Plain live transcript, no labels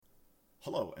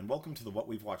Hello, and welcome to the What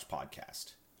We've Watched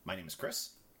podcast. My name is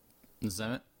Chris. Is that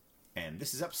it? And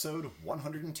this is episode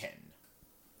 110.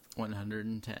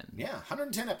 110. Yeah,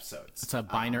 110 episodes. It's a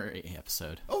binary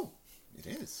episode. Oh, it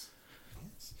is.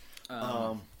 Yes.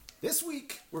 This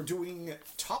week, we're doing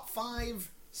top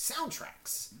 5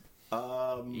 soundtracks.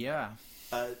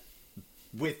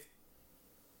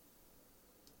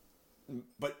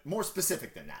 But more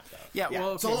specific than that, though. Yeah.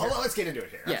 Well, okay, so let's get into it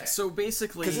here. Yeah. Okay. So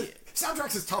basically,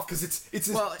 soundtracks is tough because it's.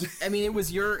 Well, I mean, it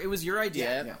was your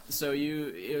idea. Yeah. So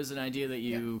it was an idea that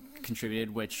you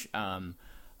contributed, which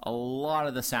a lot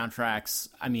of the soundtracks.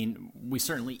 I mean, we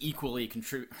certainly equally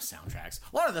contribute soundtracks.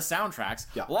 A lot of the soundtracks.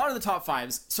 Yeah. A lot of the top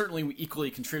 5s certainly we equally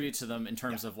contribute to them in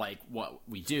terms of like what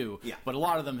we do. Yeah. But a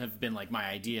lot of them have been like my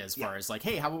idea as far as like,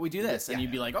 hey, how about we do this? And you'd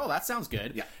be like, oh, that sounds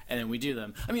good. Yeah. And then we do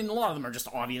them. I mean, a lot of them are just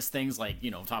obvious things like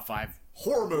top 5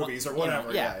 horror movies or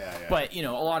whatever. Yeah. But a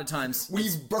lot of times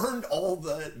we've burned all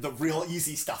the real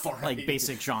easy stuff already, like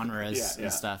basic genres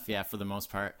and stuff. Yeah, for the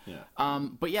most part. Yeah.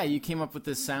 But yeah, you came up with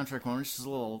this soundtrack one, which is a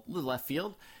little left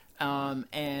field.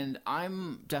 And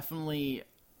I'm definitely.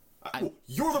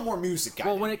 You're the more music guy.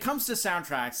 Well, when it comes to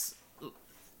soundtracks,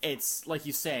 it's like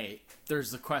you say.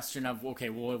 There's the question of what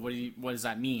does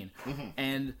that mean? Mm-hmm.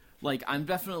 And like I'm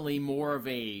definitely more of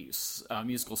a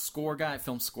musical score guy,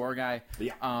 film score guy.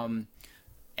 Yeah.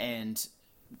 And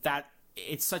that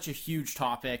it's such a huge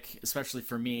topic, especially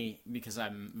for me, because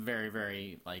I'm very,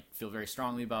 very feel very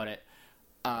strongly about it.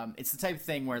 It's the type of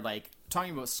thing where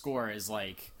talking about score is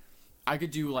I could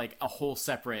do a whole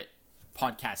separate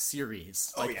podcast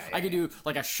series. I could do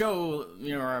a show,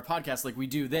 or a podcast like we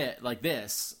do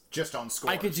this just on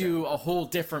scores. I could do a whole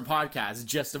different podcast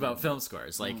just about film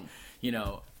scores.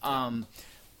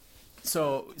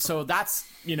 So that's,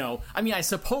 I mean, I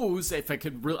suppose if I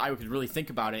could really think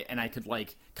about it and I could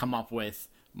come up with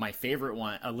my favorite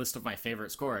one, a list of my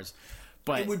favorite scores.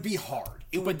 But it would be hard.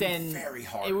 It would be very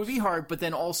hard. It would be hard, but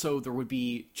then also there would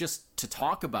be, just to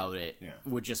talk about it,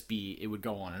 it would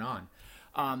go on and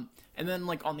on. And then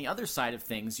on the other side of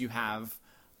things, you have,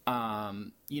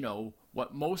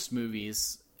 what most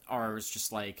movies are is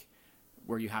just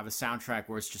where you have a soundtrack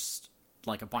where it's just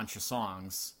a bunch of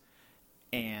songs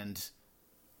and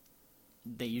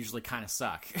they usually kind of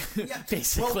suck. Yeah.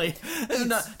 Basically. Well,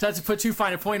 not to put too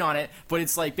fine a point on it, but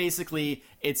it's basically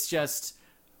it's just,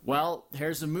 well,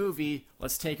 here's a movie.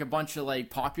 Let's take a bunch of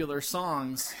popular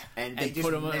songs and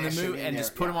put them in the movie and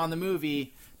just put them on the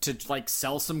movie to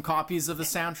sell some copies of the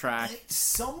soundtrack. At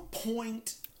some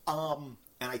point, and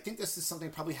I think this is something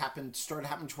that probably started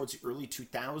happening towards the early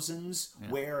 2000s,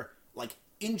 where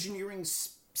engineering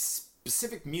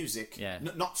specific music,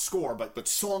 not score, but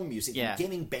song music, and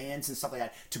getting bands and stuff like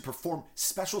that to perform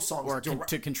special songs or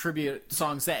to contribute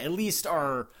songs that at least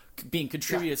are being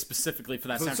contributed specifically for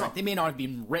that soundtrack. They may not have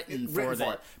been written for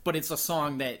that, but it's a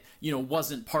song that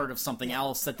wasn't part of something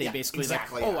else that they basically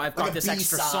I've got this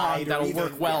extra song that'll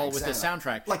work well with the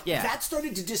soundtrack. That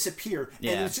started to disappear,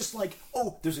 and it's just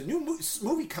there's a new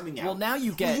movie coming out. Well, now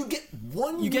you get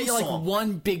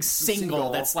one big single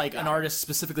that's an artist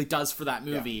specifically does for that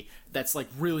movie. That's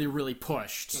really, really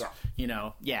pushed.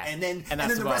 And then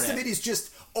the rest of it is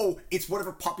just it's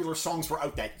whatever popular songs were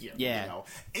out that year. And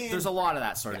there's a lot of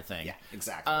that sort of thing. Yeah,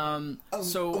 exactly.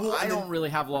 I don't really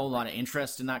have a lot of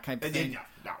interest in that kind of thing.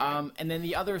 No. And then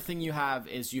the other thing you have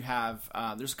is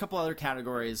there's a couple other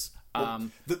categories.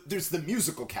 There's the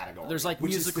musical category. There's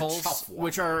musicals,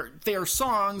 which are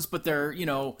songs, but they're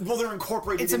they're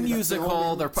incorporated. It's a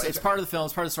musical. It's part of the film.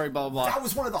 It's part of the story. Blah blah blah. That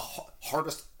was one of the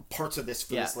hardest parts of this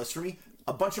list for me.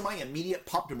 A bunch of my immediate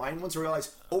pop to mind ones I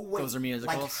realized, those are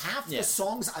musicals. Half the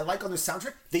songs I like on the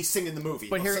soundtrack, they sing in the movie.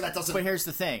 But here's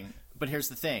the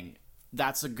thing.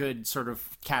 That's a good sort of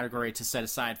category to set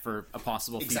aside for a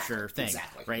possible future thing,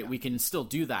 right? Yeah. We can still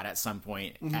do that at some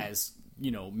point as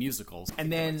musicals. And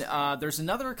then there's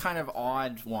another kind of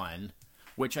odd one,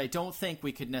 which I don't think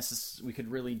we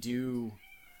could really do.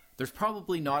 There's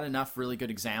probably not enough really good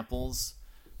examples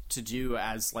to do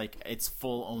as its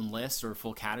full own list or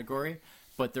full category,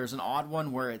 but there's an odd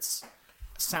one where it's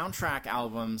soundtrack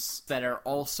albums that are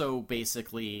also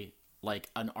basically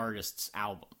an artist's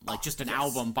album, just an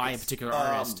album by a particular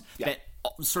artist that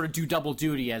sort of do double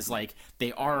duty as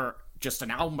they are just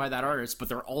an album by that artist, but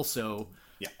they're also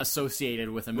associated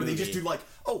with a movie. Where they just do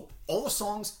all the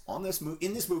songs on this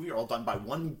in this movie are all done by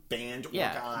one band or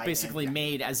guy. Basically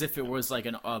made as if it was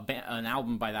an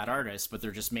album by that artist, but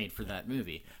they're just made for that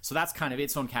movie. So that's kind of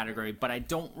its own category, but I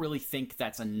don't really think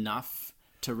that's enough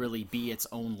to really be its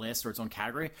own list or its own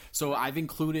category. So I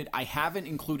haven't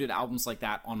included albums like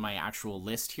that on my actual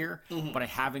list here, but I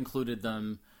have included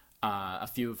them, a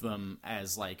few of them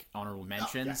as honorable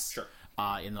mentions.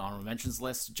 in the honorable mentions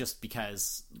list, just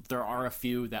because there are a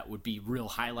few that would be real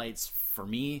highlights for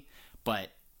me, but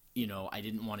I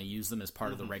didn't want to use them as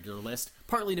part of the regular list,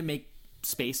 partly to make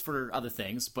space for other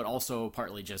things, but also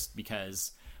partly just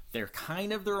because they're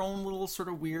kind of their own little sort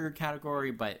of weird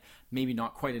category, but maybe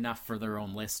not quite enough for their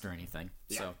own list or anything.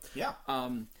 So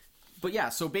but yeah,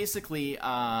 so basically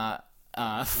for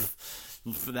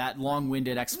that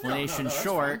long-winded explanation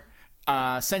short,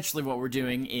 essentially what we're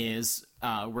doing is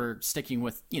we're sticking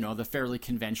with the fairly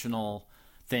conventional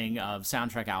thing of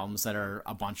soundtrack albums that are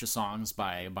a bunch of songs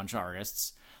by a bunch of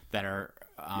artists that are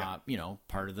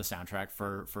part of the soundtrack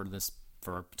for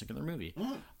a particular movie.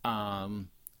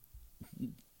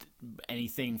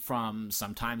 Anything from,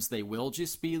 sometimes they will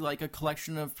just be like a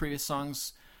collection of previous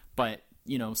songs, but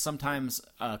sometimes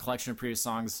a collection of previous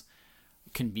songs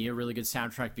can be a really good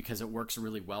soundtrack because it works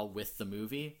really well with the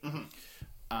movie.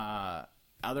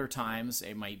 Other times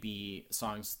it might be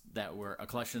songs that were a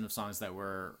collection of songs that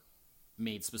were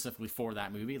made specifically for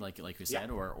that movie, like we said,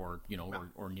 or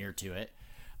near to it.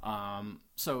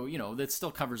 So that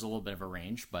still covers a little bit of a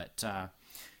range, but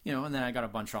and then I got a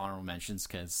bunch of honorable mentions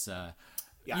because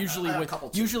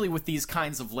usually with these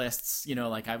kinds of lists,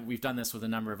 we've done this with a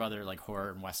number of other like horror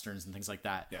and westerns and things like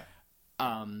that.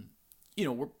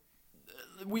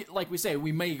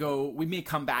 We may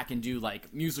come back and do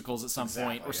like musicals at some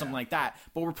point or something like that,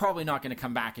 but we're probably not going to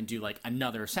come back and do like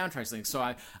another soundtrack thing. So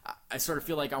I sort of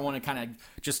feel like I want to kind of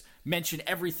just mention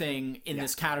everything in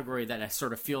this category that I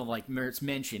sort of feel like merits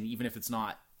mention, even if it's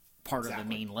not part of the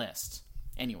main list.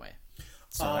 Anyway,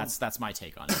 so that's my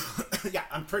take on it. Yeah,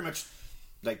 I'm pretty much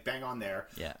like bang on there.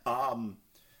 Yeah.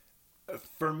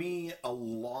 For me, a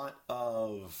lot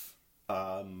of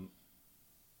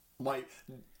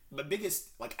the biggest,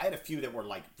 like, I had a few that were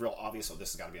like real obvious. Oh,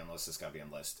 this has got to be on the list. This has got to be on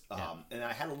the list. And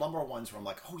I had a number of ones where I'm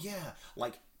like, oh yeah,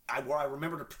 like where I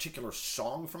remembered a particular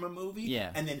song from a movie.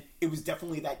 Yeah. And then it was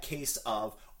definitely that case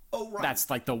of, oh right, that's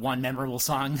like the one memorable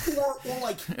song, or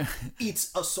like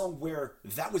it's a song where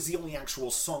that was the only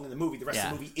actual song in the movie. The rest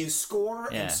of the movie is score,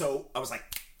 and so I was like,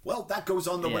 well, that goes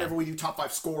on the whenever we do top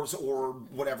 5 scores or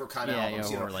whatever kind of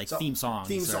albums, or like theme songs,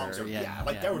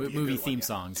 that would be movie theme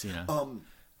songs,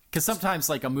 Because sometimes,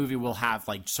 like, a movie will have,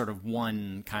 like, sort of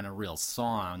one kind of real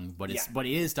song, but it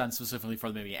is done specifically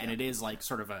for the movie, and it is, like,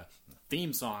 sort of a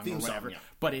theme song or whatever,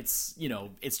 but it's,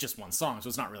 it's just one song, so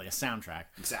it's not really a soundtrack.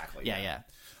 Exactly. Yeah.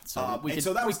 So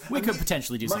we could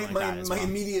potentially do something like that as well.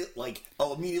 Immediate, like,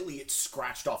 immediately it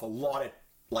scratched off a lot of,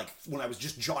 like, when I was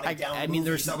just jotting down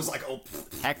movies, I was like, oh.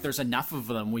 Heck, there's enough of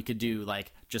them we could do,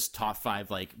 like, just top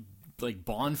 5, like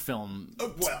Bond film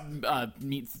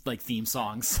like theme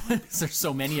songs. There's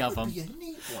so many of them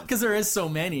because there is so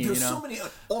many. There's so many.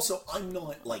 Also, I'm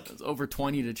not like there's over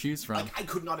 20 to choose from. Like, I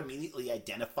could not immediately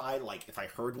identify. Like, if I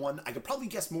heard one, I could probably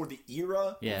guess more the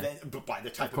era. But by the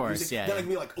type of music, then I can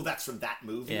be like, oh, that's from that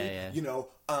movie.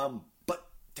 But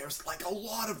there's like a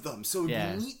lot of them, so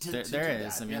it'd be neat to there do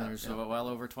is. That. I mean, there's well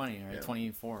over 20, right?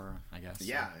 24, I guess.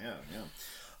 Yeah.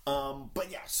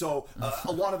 But yeah, so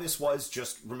a lot of this was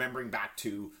just remembering back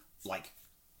to, like,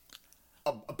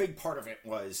 a big part of it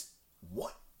was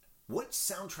what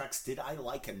soundtracks did I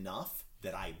like enough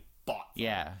that I bought?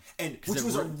 Yeah. And which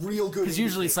was a real good because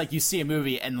usually it's like you see a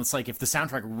movie and it's like if the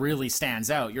soundtrack really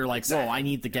stands out, you're like, whoa, I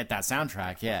need to get that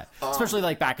soundtrack. Yeah. Especially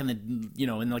like back in the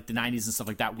in like the 90s and stuff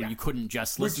like that, where you couldn't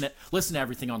just listen to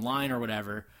everything online or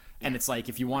whatever. And it's like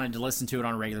if you wanted to listen to it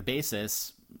on a regular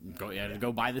basis,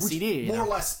 go buy the CD. More or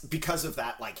less because of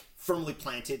that, like, firmly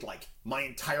planted, like, my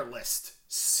entire list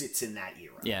sits in that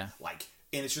era. Yeah. Like,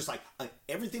 and it's just like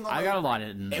everything on I got a lot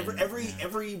in every one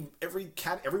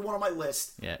on my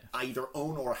list. Yeah. I either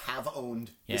own or have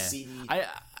owned the CD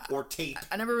or tape.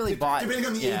 I never really bought, depending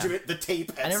on the age of it, the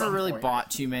tape. I never really bought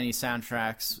too many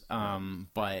soundtracks,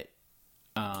 but.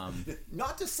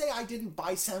 Not to say I didn't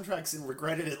buy soundtracks and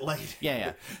regretted it later.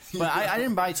 Yeah. But I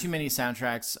didn't buy too many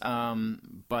soundtracks.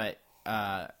 But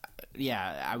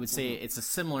I would say it's a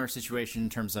similar situation in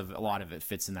terms of a lot of it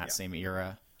fits in that same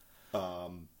era.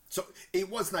 So it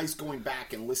was nice going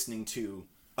back and listening to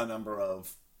a number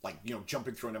of, like,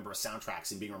 jumping through a number of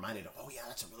soundtracks and being reminded of, oh yeah,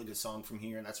 that's a really good song from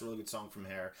here and that's a really good song from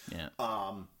here. Yeah.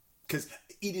 Because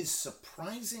it is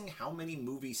surprising how many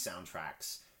movie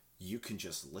soundtracks you can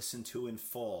just listen to in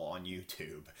full on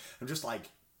YouTube. I'm just like,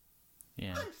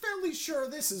 I'm fairly sure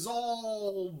this is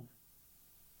all,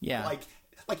 like,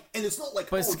 and it's not like,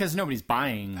 but it's because nobody's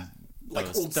buying like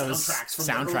old soundtracks from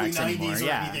the early 90s anymore.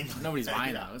 Or anything. Nobody's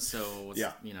buying those, so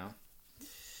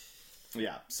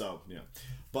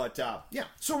but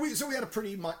so we had a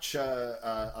pretty much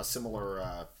a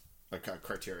similar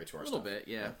criteria to our a little bit,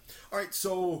 yeah. All right,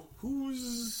 so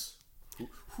who's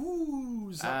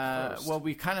Who's up first? Well,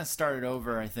 we kind of started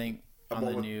over, I think, on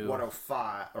the new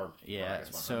 105 or yeah.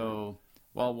 So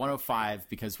 105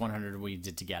 because 100 we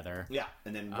did together. Yeah,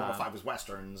 and then 105 was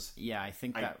westerns. Yeah, I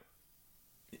think that.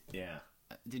 Yeah.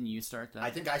 Didn't you start that?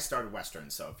 I think I started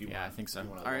westerns. So if you I think so.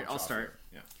 All right, I'll start.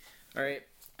 Yeah. All right.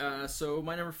 So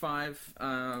my number 5.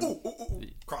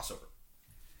 Crossover.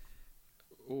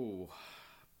 Ooh.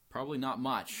 Probably not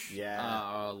much.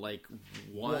 Yeah. Like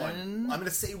one. I'm going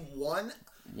to say one.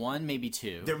 One, maybe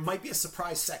two. There might be a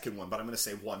surprise second one, but I'm going to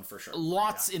say one for sure.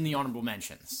 Lots in the honorable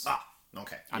mentions.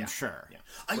 Okay. I'm sure. Yeah.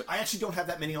 I actually don't have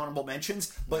that many honorable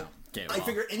mentions, but I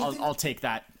figure anything... I'll take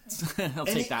that.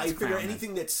 Take that. I figure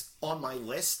anything that's on my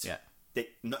list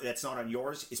that's not on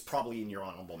yours is probably in your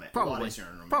honorable mentions.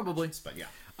 Probably. But yeah.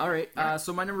 All right.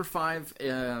 So my number 5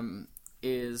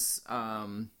 is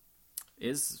from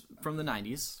the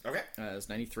 90s. Okay. It's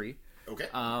 93. Okay.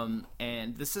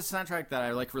 And this is a soundtrack that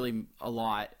I like really a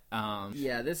lot.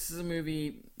 This is a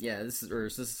movie. Yeah, this is a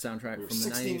soundtrack from the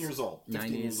 90s. 16 years old.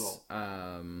 15 years old.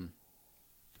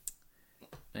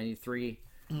 93.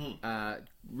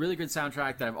 Really good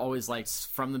soundtrack that I've always liked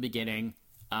from the beginning.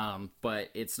 But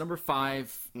it's number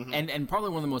 5, and probably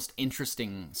one of the most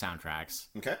interesting soundtracks.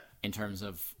 Okay. In terms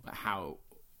of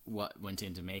what went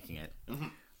into making it.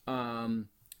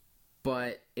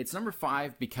 But it's number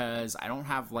 5 because I don't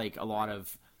have like a lot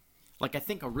of I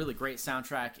think a really great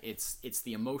soundtrack. It's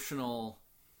the emotional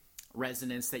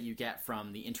resonance that you get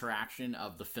from the interaction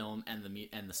of the film and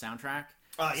the soundtrack.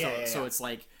 So it's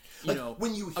like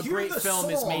when you hear a great film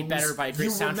is made better by a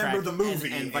great soundtrack, the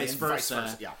movie and vice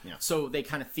versa. Yeah. So they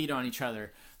kind of feed on each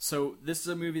other. So this is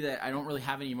a movie that I don't really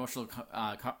have any emotional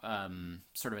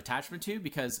sort of attachment to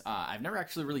because I've never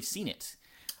actually really seen it.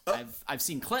 I've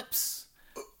seen clips.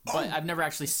 But I've never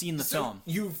actually seen the film.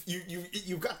 You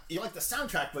like the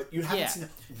soundtrack, but you haven't seen it.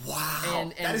 Wow,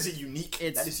 and that is unique.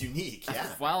 Yeah.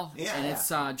 It's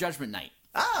Judgment Night.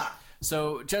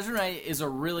 So Judgment Night is a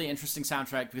really interesting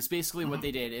soundtrack because basically what they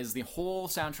did is the whole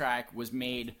soundtrack was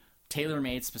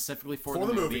tailor-made specifically for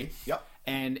the movie. Yep.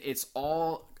 And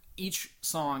each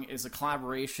song is a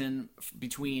collaboration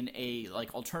between a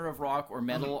alternative rock or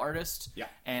metal artist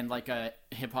and like a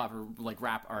hip hop or like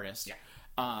rap artist.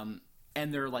 Yeah.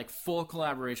 And they're like full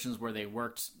collaborations where they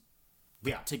worked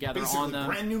together basically on them.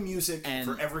 Brand new music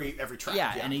for every track.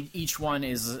 Yeah, and each one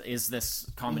is this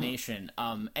combination.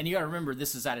 And you got to remember,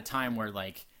 this is at a time where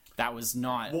that was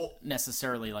not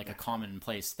necessarily a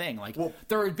commonplace thing.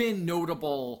 There had been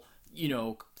notable,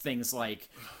 things like,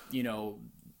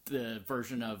 the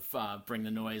version of Bring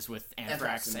the Noise with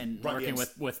Anthrax and working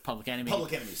with Public Enemy.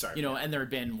 Sorry. And there had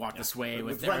been Walk This Way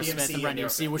with Aerosmith and Run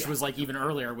DMC, which was even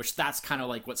earlier, which that's kind of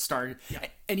what started. Yeah.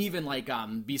 And even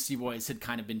Beastie Boys had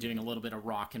kind of been doing a little bit of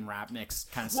rock and rap mix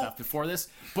kind of stuff before this,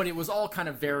 but it was all kind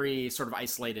of very sort of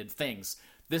isolated things.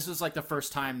 This was the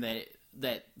first time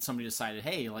that somebody decided,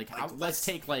 hey, let's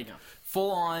take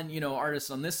full on, artists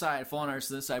on this side, full on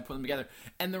artists on this side, put them together.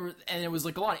 And it was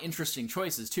a lot of interesting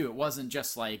choices too. It wasn't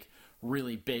just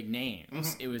really big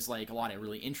names. It was a lot of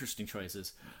really interesting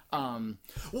choices. It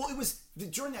was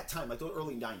during that time, the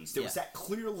early 90s, there was that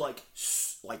clear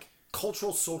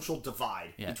cultural social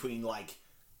divide between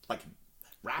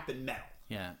rap and metal.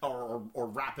 Or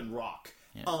rap and rock.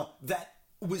 That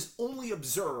was only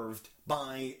observed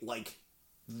by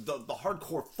the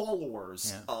hardcore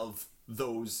followers of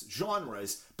those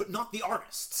genres, but not the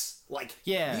artists.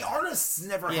 The artists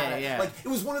never had it. It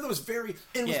was one of those very...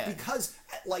 And it was because,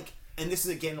 and this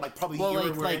is again, probably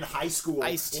you were in high school,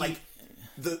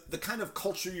 the kind of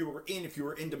culture you were in, if you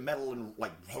were into metal and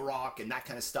rock and that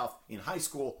kind of stuff in high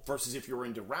school versus if you were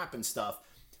into rap and stuff,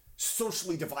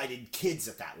 socially divided kids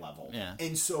at that level. Yeah.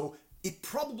 And so it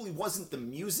probably wasn't the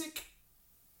music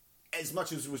as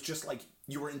much as it was just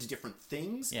you were into different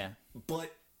things. Yeah.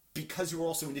 But because you were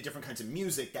also into different kinds of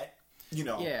music that,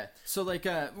 Yeah. So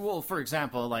for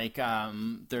example,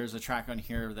 there's a track on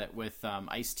here that with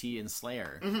Ice-T and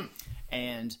Slayer.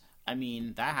 And I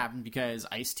mean, that happened because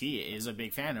Ice-T is a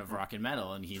big fan of rock and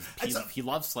metal, and he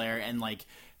loves Slayer, and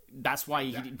that's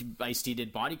why Ice-T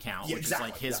did Body Count, which is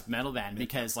his metal band,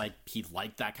 because he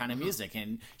liked that kind of music,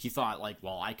 and he thought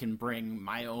I can bring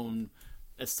my own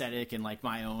aesthetic and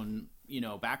my own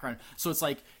background. So it's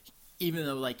even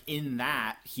though in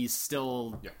that he's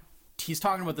still he's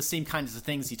talking about the same kinds of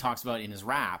things he talks about in his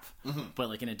rap,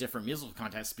 but in a different musical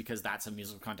context, because that's a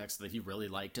musical context that he really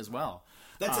liked as well.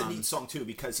 That's a neat song too,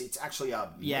 because it's actually a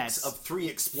mix of 3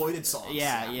 exploited songs.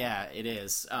 Yeah, it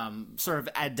is. Sort of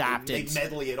adapted, they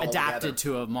medley it all adapted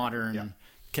together. to a modern,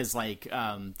 because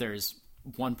there's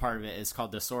one part of it is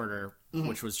called Disorder,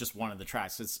 which was just one of the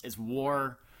tracks. It's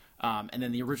War, And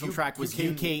then the original track was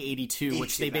UK 82,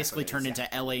 which they basically turned into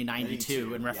LA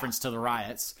 92 in reference to the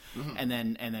riots, and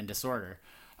then Disorder.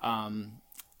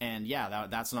 And yeah,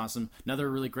 that's an awesome. Another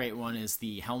really great one is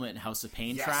the Helmet and House of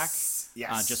Pain track.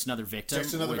 Yes. Just Another Victim,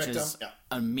 which is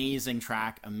amazing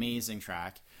track.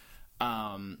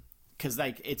 Because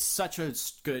like it's such a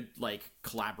good like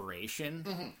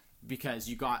collaboration because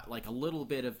you got like a little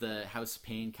bit of the House of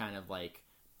Pain kind of like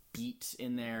beat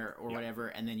in there or whatever,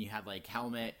 and then you had like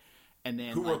Helmet. And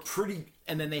then who are pretty,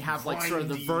 and then they have like sort of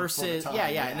the verses, and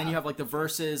then you have like the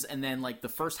verses, and then like the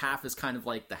first half is kind of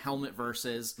like the Helmet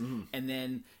verses, and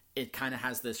then it kind of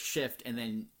has this shift, and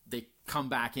then they come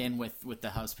back in with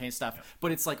the House Paint stuff,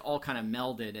 but it's like all kind of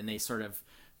melded, and they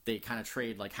kind of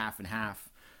trade like half and half.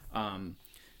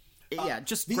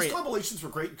 Just these great. compilations were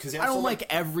great because I don't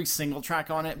like every single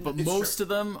track on it, but most of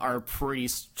them are pretty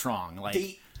strong.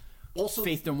 Like. Also,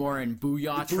 Faith No More and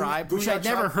Booyah Tribe, which I'd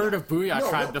never heard of Booyah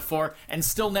Tribe before, and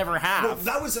still never have. Well,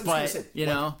 that was what I was going to say. You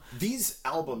know, these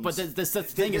albums. But the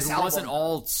thing is, it wasn't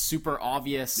all super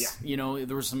obvious. Yeah. You know,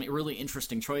 there were some really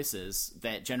interesting choices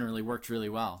that generally worked really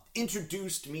well.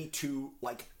 Introduced me to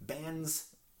like bands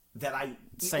that I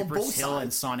Cypress Hill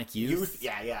and Sonic Youth.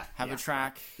 Have a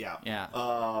track.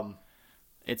 Yeah.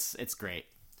 It's great.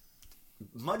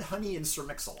 Mudhoney and Sir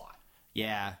Mix-a-Lot.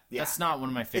 Yeah, that's not one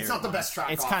of my favorites. It's not the best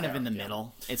track. It's kind of in the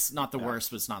middle. It's not the worst,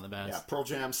 but it's not the best. Yeah, Pearl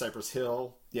Jam, Cypress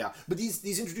Hill. Yeah, but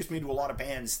these introduced me to a lot of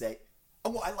bands that. Oh,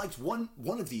 well, I liked one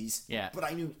of these. Yeah. But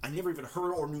I never even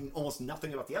heard or knew almost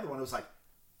nothing about the other one. I was like,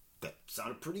 that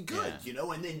sounded pretty good, you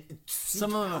know. And then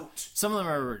some of them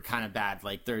are kind of bad.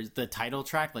 Like there's the title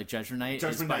track, like Judgment Night,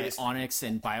 is by Onyx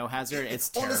and Biohazard. It's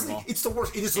terrible. Honestly, it's the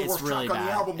worst. It is the worst really track on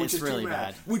the album, which is really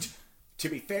bad. Which, to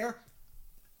be fair.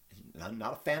 I'm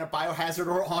not a fan of Biohazard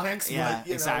or Onyx. Yeah,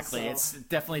 but, exactly. It's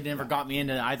definitely never got me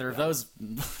into either of those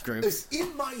groups.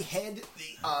 In my head,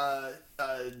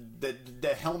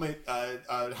 the Helmet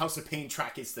House of Pain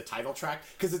track is the title track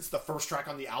because it's the first track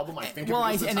on the album. I think. Well,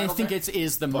 I think it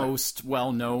is the most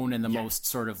well known and the most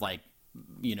sort of like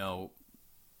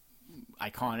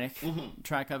iconic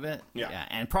track of it. Yeah,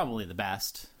 and probably the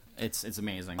best. It's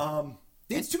amazing.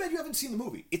 It's too bad you haven't seen the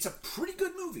movie. It's a pretty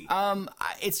good movie.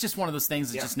 It's just one of those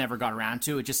things that just never got around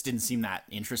to. It just didn't seem that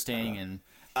interesting, and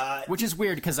which is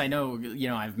weird because I know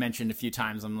I've mentioned a few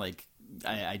times I'm like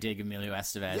I dig Emilio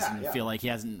Estevez and feel like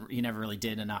he never really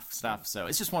did enough stuff. So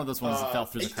it's just one of those ones that fell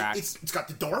through the cracks. It's got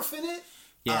the Dorf in it.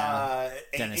 Yeah,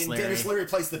 Dennis Leary. Dennis Leary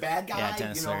plays the bad guy. Yeah,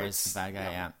 Dennis Leary is the bad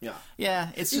guy.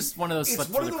 Yeah. It's just one of those slip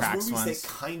through the cracks ones. That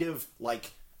kind of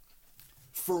like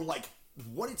for like.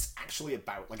 What it's actually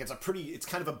about, like it's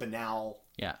kind of a banal,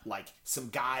 like some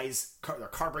guys, their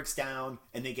car breaks down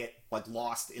and they get like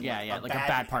lost in a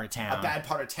bad part of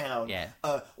town. Yeah,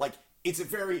 like it's a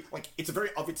very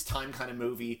of its time kind of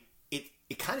movie.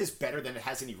 It kind of is better than it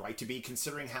has any right to be,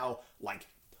 considering how like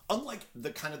unlike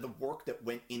the kind of the work that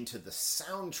went into the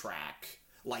soundtrack,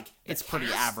 like it's pretty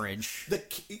average.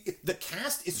 The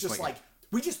cast is just like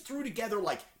we just threw together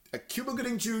like. Cuba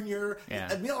Gooding Jr.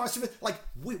 Emilio Estevez. Like,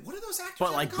 wait, what are those actors?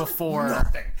 But like before,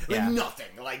 nothing. Nothing.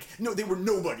 Like, no, they were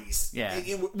nobodies. Yeah.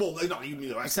 Well, not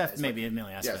Emilio Estevez. Except maybe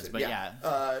Emilio Estevez,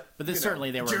 but but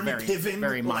certainly they were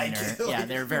very minor.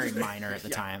 They were very minor at the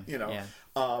time.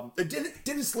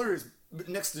 Dennis Leary is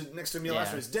next to Emilio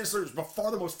Estevez. Dennis Leary is by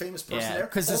far the most famous person there.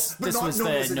 Because this was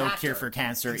the No Cure for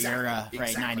Cancer era,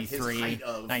 right? 93,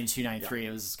 92, 93.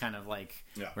 It was kind of like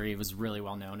where he was really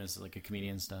well known as like a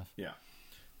comedian and stuff. Yeah.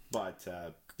 But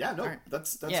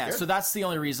that's good. So that's the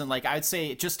only reason. Like I'd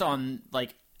say, just on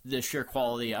like the sheer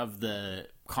quality of the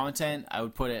content, I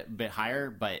would put it a bit higher.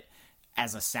 But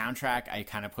as a soundtrack, I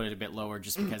kind of put it a bit lower,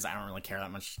 just because I don't really care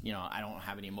that much. I don't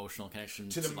have any emotional connection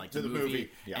to the movie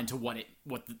and to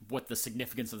what the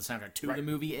significance of the soundtrack to the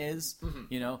movie is.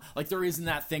 Like there isn't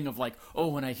that thing of like, oh,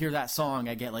 when I hear that song,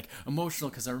 I get like emotional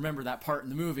because I remember that part in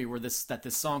the movie where this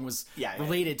song was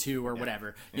related to or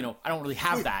whatever. I don't really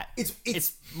have that.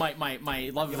 It's my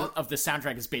love of the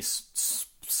soundtrack is based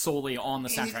solely on the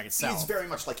soundtrack itself. It's very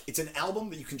much like it's an album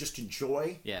that you can just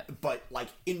enjoy. Yeah. But like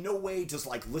in no way does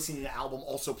like listening to the album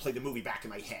also play the movie back in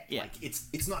my head. Yeah. Like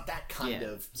it's not that kind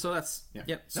of. So that's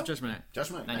So Judgment Night.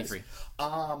 Judgment Night. 93. Nice.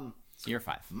 So you're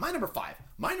 5. My number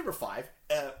 5.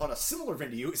 On a similar vein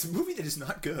to you, is a movie that is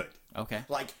not good. Okay.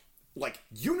 Like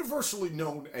universally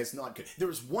known as not good. There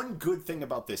is one good thing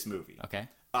about this movie. Okay.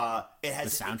 It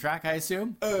has the soundtrack, I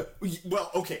assume.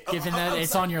 Well, okay. Given that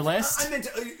it's on your list, I meant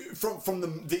from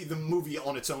the movie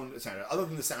on its own soundtrack. Other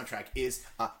than the soundtrack,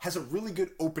 has a really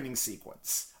good opening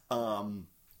sequence.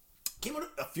 Came out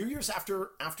a few years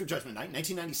after Judgment Night,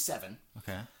 1997.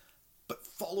 Okay. But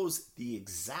follows the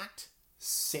exact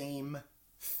same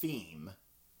theme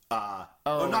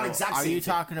not exact same. Are you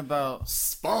talking about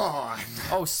Spawn?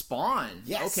 Oh, Spawn.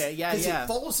 Yes. Okay. Yeah. Yeah. It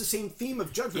follows the same theme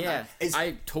of Judgment Night. Yeah.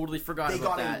 I totally forgot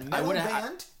about that. They got a metal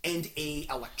band and a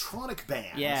electronic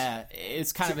band. Yeah,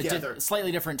 it's kind of a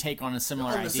slightly different take on a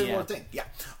similar idea. A similar thing. Yeah.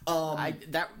 I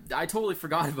totally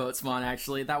forgot about Spawn.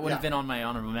 Actually, that would have been on my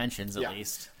honorable mentions at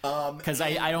least. Because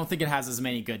I don't think it has as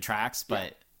many good tracks,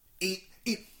 but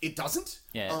it doesn't.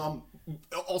 Yeah.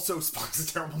 Also, Spawn's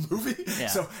a terrible movie,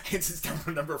 so it's down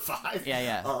to number 5.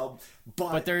 Yeah.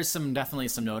 But there's definitely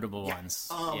some notable ones.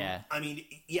 I mean,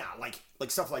 like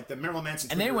stuff like the Marilyn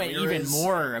Manson. And they went even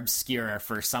more obscure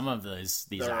for some of these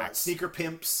acts. Sneaker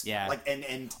Pimps. Yeah.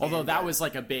 Although that was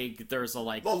like a big. There's a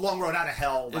Long Road Out of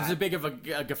Hell. There's a big of a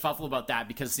kerfuffle about that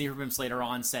because Sneaker Pimps later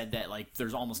on said that like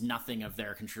there's almost nothing of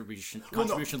their contribution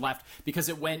left because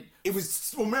it went. It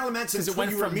was Marilyn Manson. Because it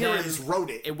went from Ramirez wrote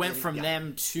it. It went from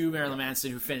them to Marilyn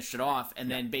Manson, who finished it off, and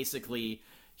then basically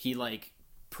he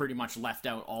pretty much left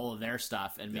out all of their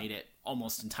stuff and made it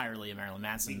almost entirely a Marilyn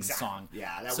Manson song.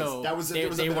 Yeah,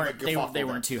 they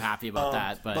weren't too happy about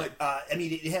that. But I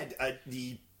mean, it had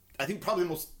I think probably the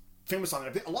most famous song.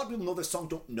 A lot of people know this song,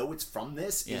 don't know it's from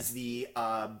this. Is the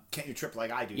 "Can't You Trip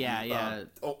Like I Do"? Yeah.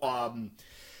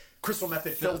 Crystal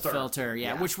Method Filter.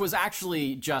 Which was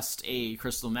actually just a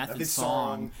Crystal Method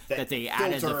song that they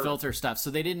added the filter stuff. So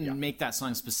they didn't make that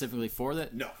song specifically for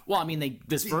that. No. Well, I mean,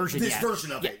 this version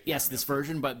of it. Yes, this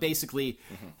version. But basically,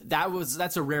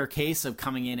 that's a rare case of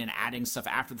coming in and adding stuff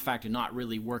after the fact and not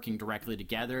really working directly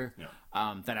together.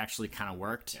 That actually kind of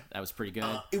worked. That was pretty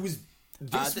good. It was.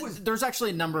 There's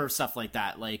actually a number of stuff like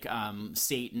that, like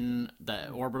Satan, the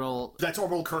Orbital. That's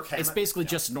Orbital Kirk Hammett. It's basically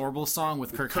just an Orbital song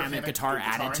with Kirk Hammett guitar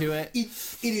added to it. It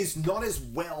is not as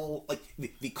well, like,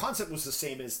 the concept was the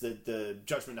same as the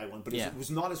Judgment Night one, but it was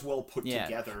not as well put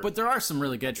together. But there are some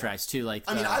really good tracks too. Like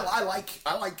I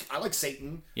like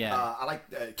Satan. Yeah. I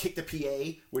like Kick the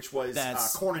PA, which was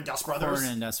Korn and Dust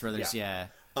Brothers. Yeah.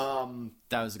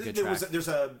 That was a good track. There's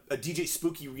a DJ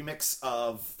Spooky remix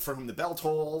of For Whom the Bell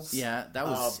Tolls. Yeah, that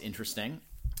was interesting,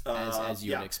 as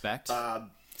you would expect.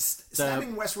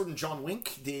 Stabbing Westward and John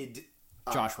Wink did...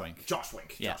 Josh Wink. Josh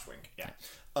Wink. Yeah.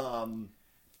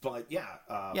 But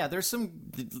yeah, there's some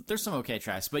okay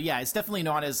tracks, but yeah, it's definitely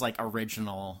not as like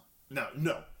original.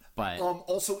 No. But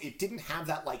also, it didn't have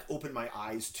that like open my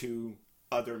eyes to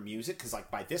other music because like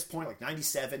by this point, like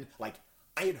 97, like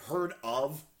I had heard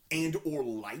of and or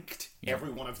liked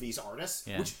every one of these artists,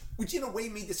 which in a way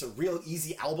made this a real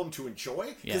easy album to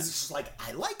enjoy because it's just like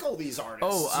I like all these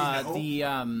artists. The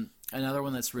another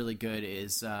one that's really good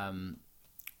is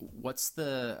what's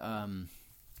the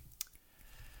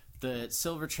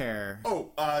Silverchair?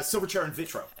 Silverchair and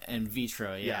Vitro.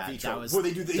 Vitro. Vitro. That was where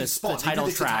they do the title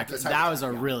track. That was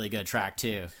a really good track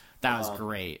too. That was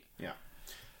great. Yeah.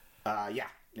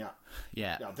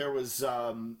 There was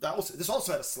this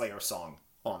also had a Slayer song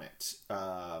on it.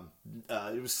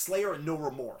 It was Slayer and No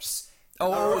Remorse.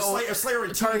 Slayer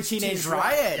and Atari Teenage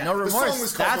Riot. Yeah. No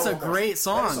Remorse. That's a great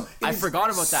song. I forgot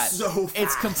about that. So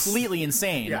it's completely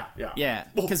insane. Yeah.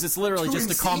 Because it's literally just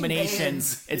a combination.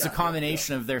 Bands. It's a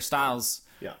combination of their styles.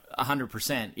 Yeah.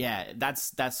 100%. Yeah.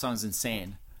 That song's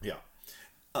insane. Yeah.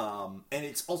 And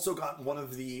it's also got one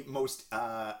of the most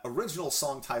original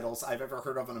song titles I've ever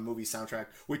heard of on a movie soundtrack,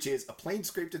 which is "A Plane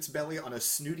Scraped Its Belly on a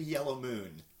Snooty Yellow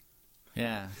Moon."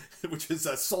 Yeah. Which is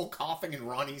Soul Coughing and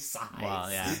Ronnie Sides. Wow,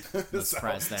 yeah. No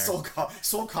surprise there.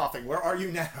 Soul Coughing, where are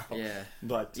you now? Yeah.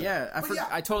 But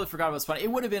I totally forgot about Spawn.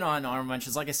 It would have been on honorable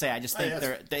mentions. Like I say, I just think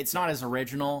it's not as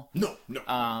original. No.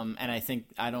 And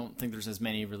I don't think there's as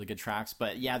many really good tracks,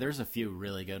 but yeah, there's a few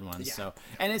really good ones. Yeah. So,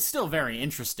 and it's still very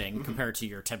interesting compared to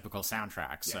your typical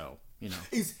soundtrack. Yeah. So, you know.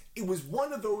 It was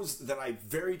one of those that I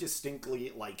very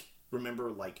distinctly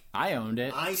remember I owned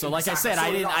it. I said,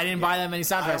 I didn't buy that many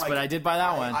soundtracks, but I did buy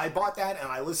that one. I bought that and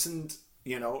I listened,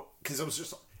 because it was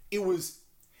just it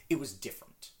was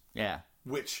different. Yeah.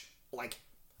 Which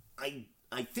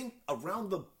I think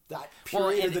around that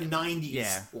period of the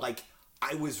 90s,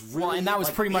 I was really and that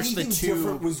was pretty much the two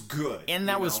different was good. And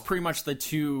that was pretty much the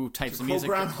two types of music.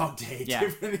 Groundhog Day. Yeah.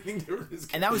 Anything different is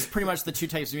good. And that was pretty much the two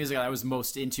types of music that I was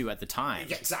most into at the time.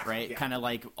 Yeah, exactly. Right? Yeah. Kind of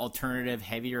like alternative,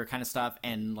 heavier kind of stuff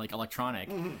and electronic.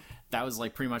 Mm-hmm. That was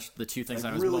pretty much the two things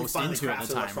I was really most into at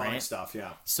the time, right? Stuff,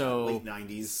 yeah. So late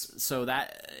 90s. So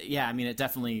that it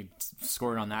definitely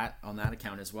scored on that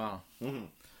account as well. Mm-hmm.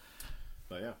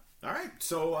 But yeah. All right.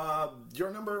 So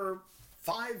your number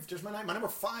 5, just my number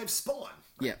 5, Spawn.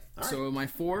 Yeah. Right. So my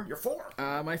 4. Your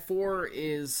 4. My 4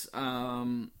 is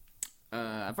I've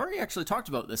already actually talked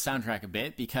about the soundtrack a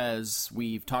bit because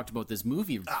we've talked about this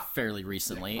movie fairly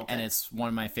recently, and it's one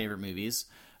of my favorite movies.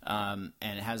 And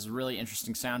it has a really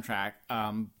interesting soundtrack.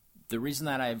 the reason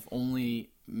that I've only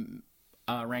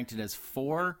ranked it as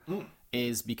 4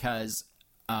 is because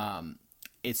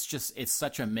it's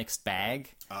such a mixed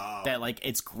bag that like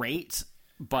it's great,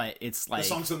 but it's like the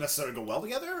songs don't necessarily go well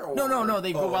together. Or? No,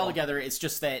 they go well together. It's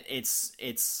just that it's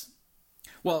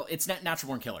Natural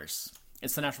Born Killers.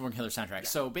 It's the Natural Born Killers soundtrack. Yeah.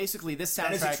 So basically, this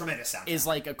soundtrack is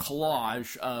like a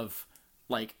collage of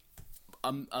like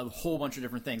a whole bunch of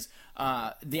different things.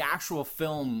 The actual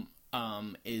film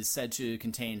is said to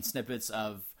contain snippets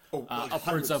of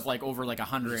upwards of like over like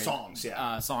 100 songs,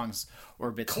 songs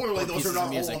or bits. Clearly, those are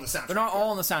not all on the soundtrack. They're not all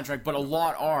on the soundtrack, but a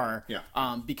lot are.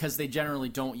 Because they generally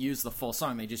don't use the full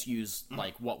song; they just use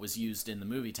like what was used in the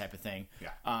movie type of thing.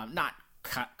 Not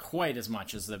quite as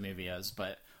much as the movie is,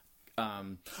 but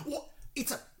well,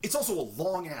 it's also a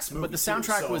long ass movie. But the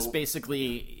soundtrack was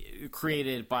basically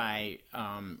created by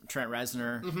Trent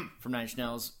Reznor from Nine Inch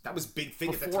Nails. That was a big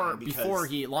thing at the time.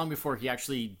 Long before he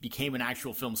actually became an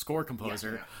actual film score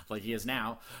composer, like he is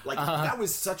now. Like that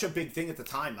was such a big thing at the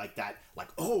time. Like that. Like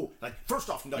first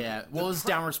off, like, it was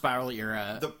Downward Spiral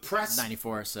era. The press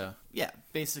 94. So yeah,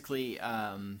 basically,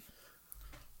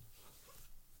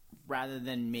 rather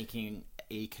than making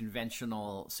a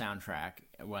conventional soundtrack,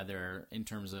 whether in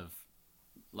terms of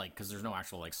like, because there's no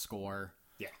actual like score.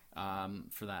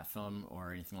 For that film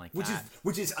or anything like that.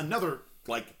 Which is another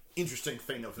like interesting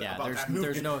thing about that movie.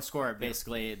 There's no score.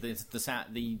 Basically, the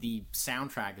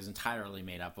soundtrack is entirely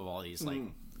made up of all these like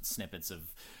snippets of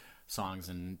songs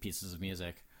and pieces of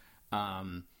music,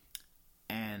 and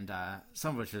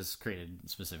some of which is created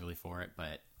specifically for it,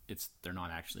 but they're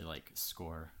not actually like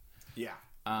score.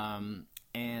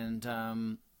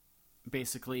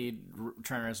 Basically,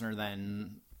 Trent Reznor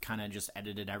then kind of just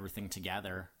edited everything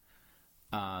together.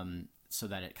 So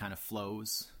that it kind of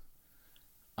flows.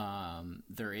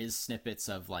 There is snippets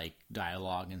of like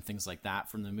dialogue and things like that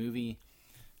from the movie,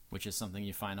 which is something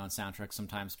you find on soundtracks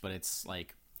sometimes, but it's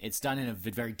like it's done in a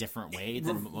very different way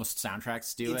than most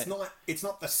soundtracks do. It's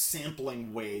not the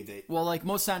sampling way that. Well, like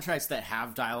most soundtracks that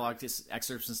have dialogue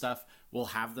excerpts and stuff will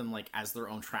have them like as their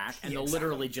own track, and they'll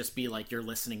literally just be like you're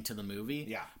listening to the movie.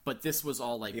 Yeah. But this was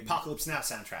all like the Apocalypse Now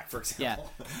soundtrack, for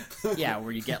example. Yeah,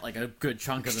 where you get like a good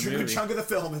chunk of the movie, a good chunk of the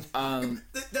film.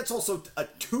 That's also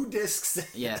 2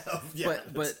 discs. Yeah.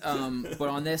 But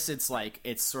on this, it's like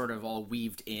it's sort of all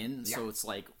weaved in, so it's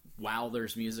like while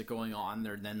there's music going on,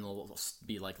 then there'll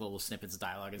be like little snippets of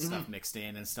dialogue and stuff mixed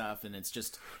in and stuff, and it's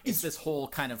this whole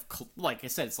kind of like I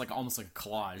said, it's like almost like a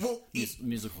collage,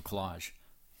 musical collage.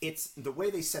 It's the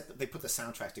way they put the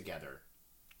soundtrack together,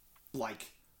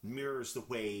 like mirrors the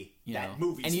way that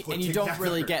movie's put together. And you don't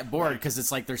really get bored because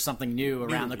it's like there's something new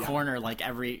around the corner, like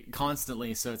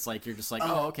constantly. So it's like you're just like,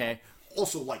 oh, okay.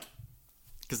 Also, like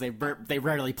because they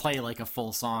rarely play like a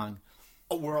full song.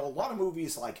 Where a lot of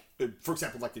movies, like for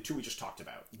example, like the 2 we just talked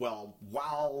about. Well,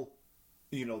 while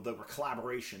there were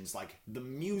collaborations, like the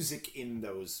music in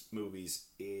those movies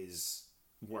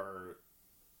were.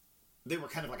 They were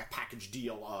kind of like a package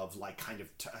deal of like kind of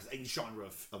a genre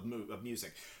of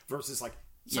music versus like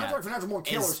soundtrack for Natural Born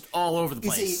Killers. It's all over the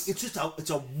place. It's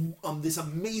this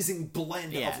amazing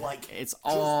blend of like it's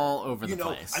all over the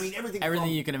place. I mean everything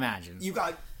you can imagine. You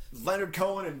got Leonard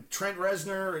Cohen and Trent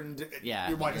Reznor and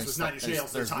your wife was Nine Inch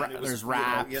Nails at the time. There's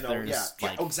rap.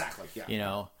 Exactly.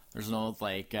 Yeah. There's an old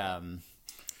like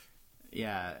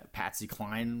Patsy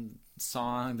Cline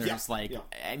song. There's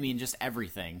I mean just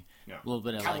everything. A little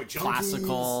bit of like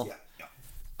classical.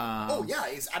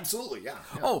 It's absolutely.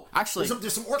 Oh, actually,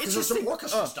 there's some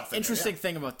orchestra stuff. Interesting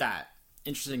thing about that.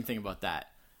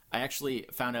 I actually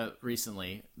found out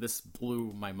recently. This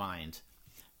blew my mind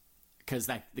because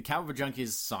the Cowboy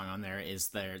Junkies song on there is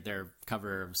their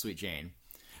cover of Sweet Jane,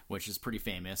 which is pretty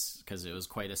famous because it was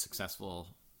quite a successful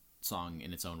song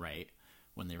in its own right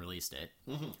when they released it.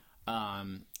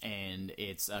 And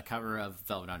it's a cover of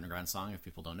Velvet Underground song, if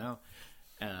people don't know.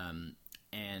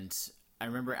 And I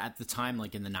remember at the time,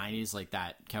 like in the 90s, like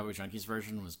that Cowboy Junkies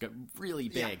version was really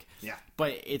big. Yeah.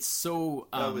 But it's so...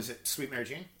 was it Sweet Mary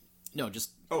Jane? No,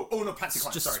 just... Oh, no, Patsy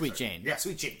Cline. Just Sweet Jane. Yeah,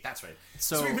 Sweet Jane. That's right.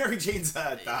 So, Sweet Mary Jane's...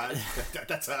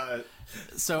 that's a...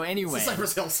 So anyway... It's a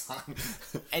Cypress Hill song.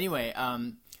 Anyway,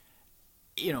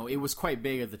 it was quite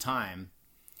big at the time.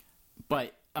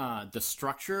 But... the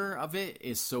structure of it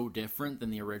is so different than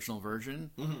the original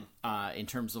version in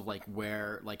terms of like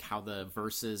where like how the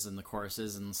verses and the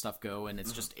choruses and stuff go, and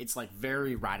it's just it's like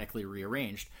very radically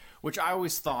rearranged, which I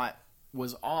always thought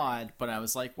was odd, but I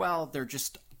was like, well,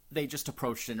 they just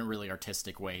approached it in a really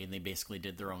artistic way and they basically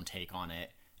did their own take on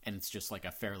it, and it's just like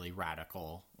a fairly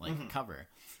radical cover.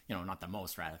 You know, not the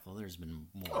most radical. There's been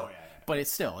more, but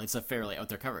it's a fairly out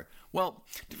there cover. Well,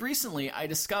 recently I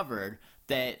discovered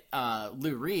that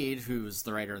Lou Reed, who's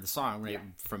the writer of the song,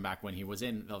 from back when he was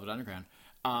in Velvet Underground,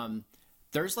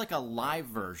 there's like a live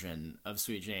version of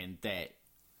Sweet Jane that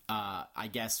I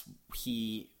guess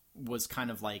he was kind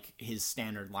of like his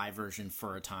standard live version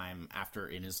for a time after,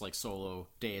 in his like solo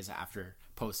days after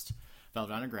post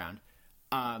Velvet Underground.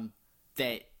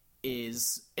 It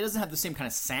doesn't have the same kind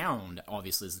of sound,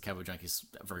 obviously, as the Cowboy Junkies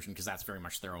version, because that's very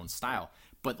much their own style.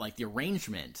 But like the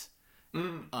arrangement,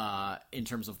 in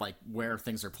terms of like where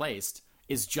things are placed,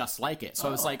 is just like it. So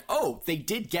I was like, oh, they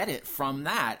did get it from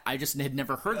that. I just had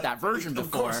never heard that version before.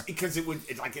 Of course, because it would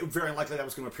very likely that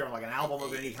was going to appear on like an album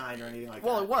of any kind or anything like that.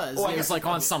 Well, it was. It was like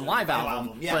on some live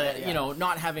album. But, you know,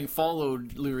 not having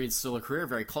followed Lou Reed's solo career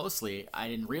very closely, I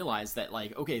didn't realize that,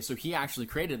 like, okay, so he actually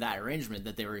created that arrangement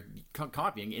that they were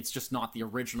copying. It's just not the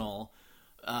original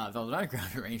Velvet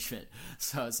Underground arrangement.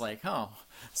 So it's like, oh,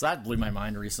 so that blew my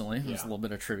mind recently. There's a little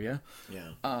bit of trivia.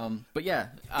 But yeah,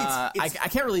 I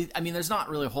can't really, I mean, there's not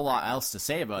really a whole lot else to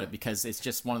say about it, because it's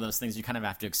just one of those things you kind of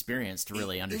have to experience to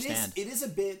really understand. It is a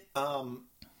bit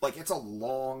like it's a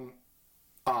long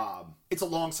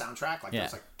soundtrack. Like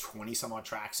there's like 20 some odd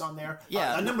tracks on there.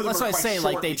 Yeah, a number of them that's why I say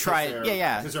like they tried.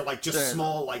 Because they're like just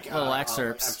small like little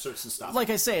excerpts and stuff.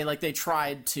 Like I say, like they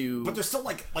tried to, but there's still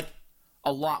like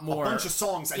a lot more, a bunch of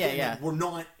songs that were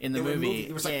not in the movie.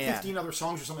 There was like 15 other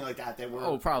songs or something like that that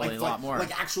were probably like, a lot more,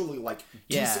 like actually like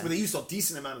decent, where they used a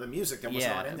decent amount of the music that was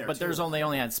not in there. But they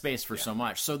only had space for so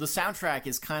much. So the soundtrack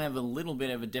is kind of a little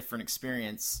bit of a different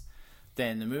experience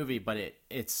than the movie, but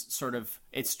it's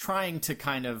trying to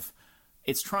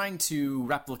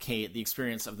replicate the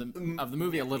experience of the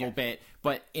movie a little bit,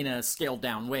 but in a scaled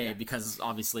down way, because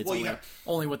obviously it's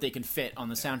only what they can fit on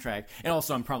the soundtrack. And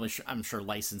also, I'm sure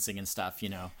licensing and stuff, you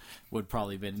know, would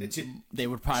probably they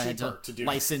would probably have to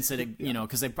license it, you know,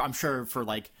 because I'm sure for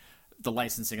like the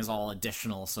licensing is all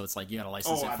additional, so it's like you got to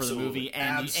license it for the movie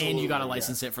and you got to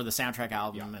license it for the soundtrack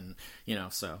album, and you know,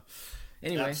 so.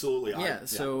 Anyway, absolutely,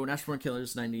 so National Born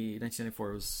Killers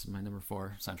 1994 was my number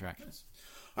 4 soundtrack. Nice.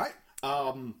 All right.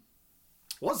 Well,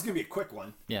 this is going to be a quick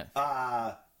one. Yeah.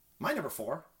 My number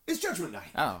 4 is Judgment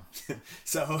Night. Oh.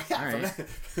 So, yeah. All right.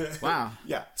 Wow.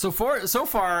 Yeah. So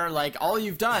far, like, all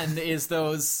you've done is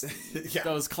those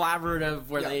collaborative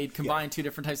where they combine two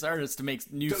different types of artists to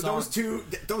make new songs.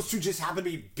 Those two just happen to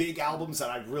be big albums that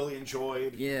I really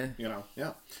enjoyed. Yeah. You know,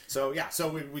 yeah. So,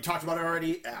 we talked about it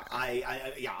already.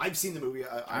 I've seen the movie.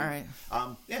 All right.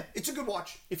 Yeah, it's a good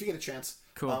watch if you get a chance.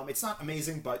 Cool. It's not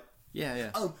amazing, but...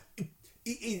 Yeah.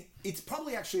 It's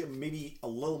probably actually maybe a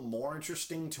little more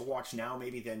interesting to watch now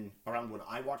maybe than around when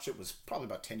I watched it. Was probably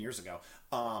about 10 years ago,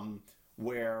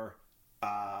 where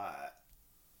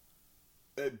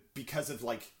because of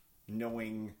like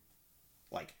knowing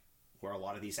like where a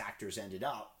lot of these actors ended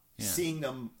up, seeing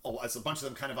them as a bunch of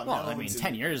them kind of unknowns. Well, I mean,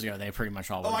 10 years ago, they pretty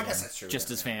much all I guess that's true. Just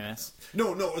as famous.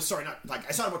 No, sorry, not like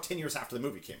I saw it about 10 years after the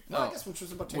movie came. No, I guess which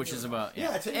was about 10 years ago.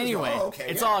 Yeah. 10 anyway, years ago. Okay,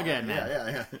 it's all good,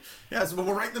 man. Yeah, so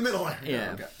we're right in the middle there.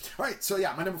 Yeah. Okay. All right, so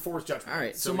my number 4 is Judgment. All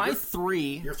right, so my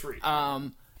 3... Your 3.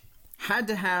 Had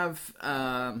to have...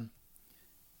 I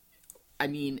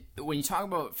mean, when you talk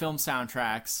about film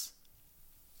soundtracks,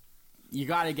 you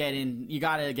gotta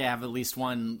have at least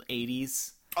one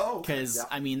 80s. Oh, because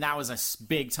I mean that was a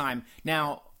big time.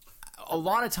 Now, a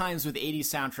lot of times with 80s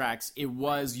soundtracks, it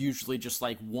was usually just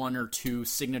like one or two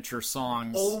signature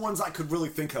songs. All the ones I could really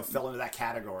think of fell into that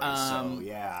category.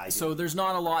 So there's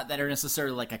not a lot that are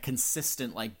necessarily like a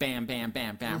consistent like bam, bam,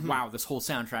 bam, bam. Mm-hmm. Wow, this whole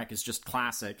soundtrack is just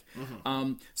classic.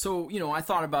 Mm-hmm. So you know, I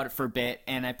thought about it for a bit,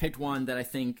 and I picked one that I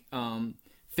think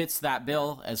fits that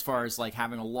bill as far as like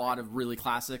having a lot of really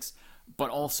classics, but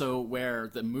also where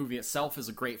the movie itself is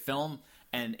a great film.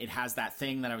 And it has that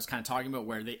thing that I was kind of talking about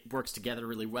where it works together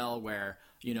really well, where,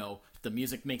 you know, the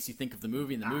music makes you think of the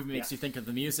movie and the movie makes you think of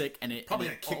the music. And it probably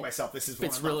going to kick myself. This is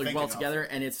fits really well together.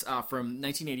 And it's from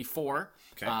 1984,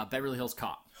 Beverly Hills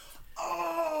Cop.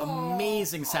 Oh,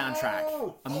 amazing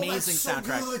soundtrack. Amazing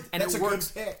soundtrack. Good. And it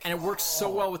works and it works so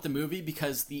well with the movie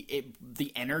because the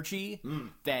energy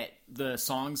that the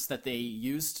songs that they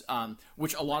used,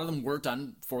 which a lot of them were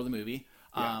done for the movie.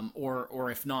 Or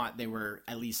if not, they were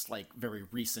at least like very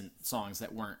recent songs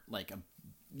that weren't like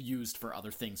used for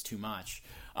other things too much.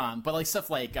 But like stuff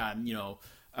like that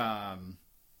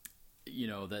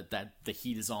the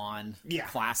Heat Is On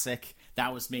classic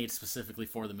that was made specifically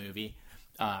for the movie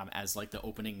as like the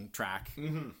opening track.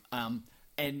 Mm-hmm.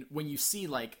 And when you see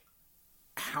like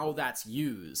how that's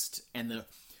used and the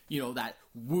that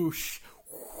whoosh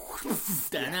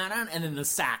and then the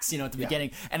sax, at the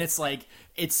beginning, and it's like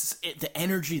the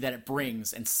energy that it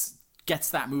brings and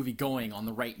gets that movie going on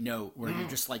the right note, where you're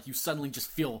just like, you suddenly just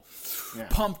feel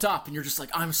pumped up, and you're just like,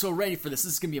 I'm so ready for this.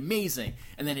 This is gonna be amazing,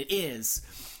 and then it is,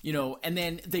 and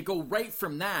then they go right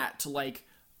from that to like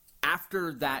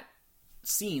after that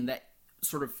scene that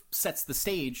sort of sets the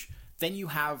stage. Then you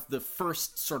have the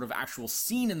first sort of actual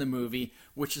scene in the movie,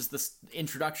 which is this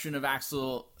introduction of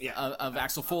Axel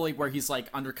Foley, where he's like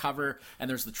undercover, and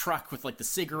there's the truck with like the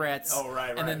cigarettes. Oh,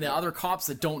 right. And then the other cops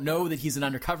that don't know that he's an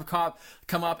undercover cop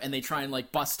come up, and they try and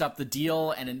like bust up the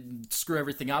deal and screw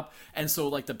everything up. And so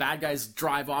like the bad guys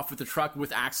drive off with the truck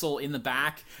with Axel in the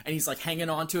back, and he's like hanging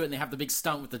onto it, and they have the big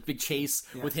stunt with the big chase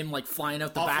with him like flying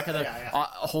out the back of the,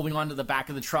 holding onto the back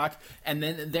of the truck. And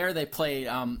then there they play,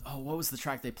 what was the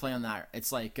track they play on that?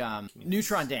 It's like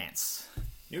Neutron Dance.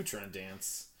 Neutron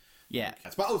Dance. Yeah.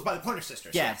 It was by the Pointer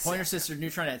Sisters. Yeah, Pointer Sisters,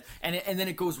 Neutron Dance. And then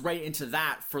it goes right into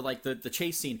that for like the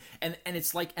chase scene. And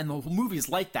it's like, and the whole movie is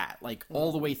like that, like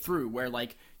all the way through, where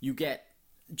like you get,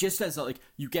 just as like,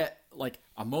 you get like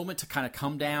a moment to kind of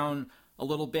come down a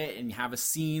little bit and you have a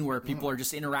scene where people are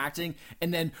just interacting,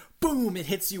 and then boom, it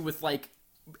hits you with like,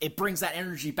 it brings that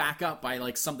energy back up by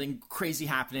like something crazy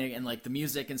happening, and like the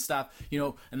music and stuff,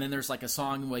 and then there's like a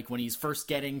song like when he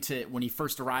first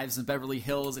arrives in Beverly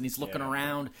Hills and he's looking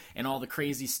around and all the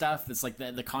crazy stuff. It's like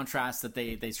the contrast that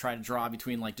they try to draw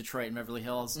between like Detroit and Beverly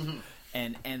Hills,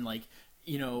 and like,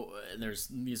 there's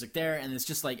music there, and it's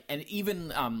just like, and even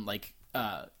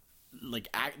the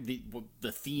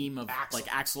theme of Axel.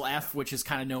 Like Axel F, which is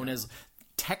kind of known as,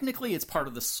 technically it's part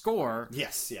of the score.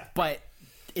 Yes, yeah. But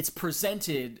it's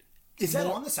presented... Is that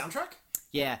on the soundtrack?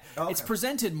 Yeah. Oh, okay. It's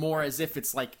presented more as if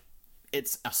it's like,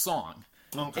 it's a song.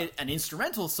 Okay. An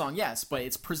instrumental song, yes, but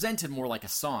it's presented more like a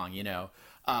song,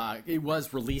 It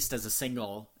was released as a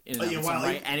single,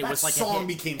 right? And it was like song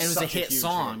became and it was a hit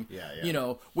song,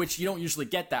 yeah. Which you don't usually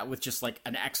get that with just like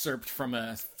an excerpt from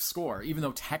a score, even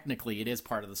though technically it is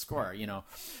part of the score,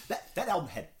 That album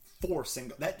had 4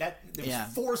 singles. There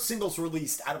was 4 singles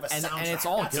released out of a soundtrack, and it's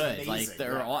all That's good. Amazing. Like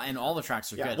they're all the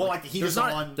tracks are good. Well, like the Heat is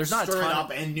on, there's not Stir a ton It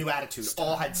Up, and New Attitude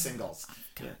all had singles.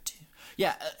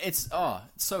 Yeah, it's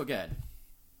so good.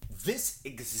 This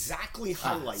exactly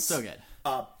highlights so good.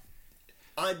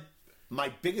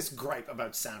 My biggest gripe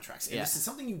about soundtracks, and this is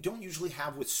something you don't usually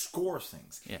have with score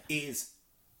things, is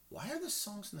why are the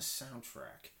songs in the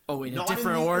soundtrack? Oh, in a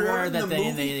different order that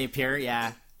they appear.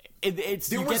 Yeah. You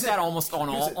get that almost on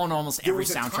almost every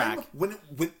soundtrack.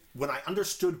 When I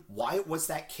understood why it was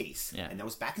that case, and that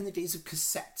was back in the days of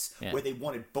cassettes, where they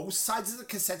wanted both sides of the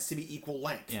cassettes to be equal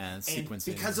length. Yeah, and sequencing.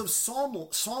 Because of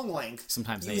song length,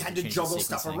 sometimes you had to juggle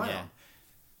stuff around. Yeah.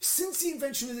 Since the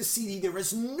invention of the CD, there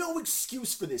is no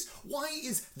excuse for this. Why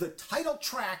is the title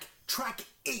track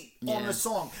 8 on the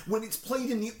song when it's played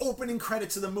in the opening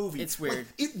credits of the movie? It's weird.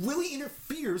 It really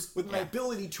interferes with my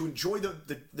ability to enjoy the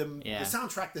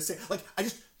soundtrack the same. Like,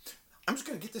 I'm just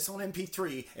gonna get this on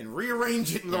MP3 and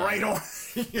rearrange it in the right order.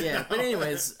 But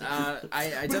anyways, I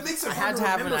had to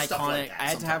have an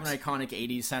iconic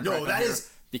 80s soundtrack. No, that is.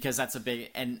 Because that's a big,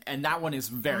 and that one is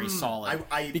very solid.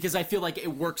 Because I feel like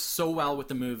it works so well with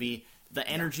the movie. The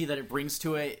energy that it brings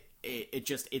to it,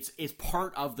 it's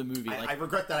part of the movie. I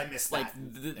regret that I missed that.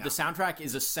 The soundtrack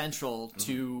is essential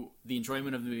to the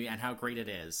enjoyment of the movie and how great it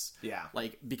is. Yeah.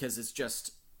 Because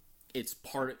it's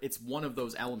one of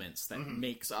those elements that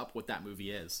makes up what that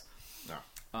movie is. Yeah.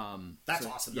 That's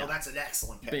awesome. No, that's an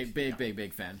excellent pick.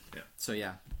 Big fan. Yeah. So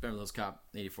Beverly Hills Cop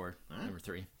 84, number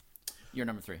 3. Your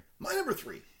number 3. My number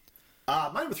 3. My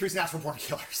number 3 is Natural Born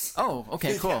Killers. Oh,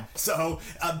 okay, cool. So,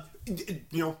 like when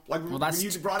you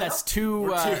brought it up,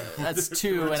 that's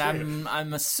two, and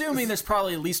I'm assuming there's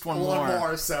probably at least one more. One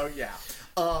more, so yeah.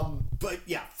 But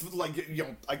yeah,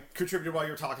 I contributed while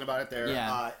you were talking about it there.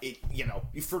 Yeah.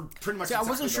 For pretty much. See, I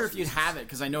wasn't sure if you'd have it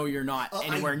because I know you're not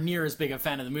anywhere near as big a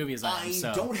fan of the movie as I am.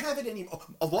 I don't have it anymore.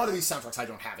 A lot of these soundtracks I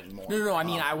don't have anymore. No. I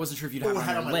mean, I wasn't sure if you'd have it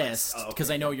on your list because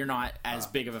I know you're not as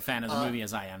big of a fan of the movie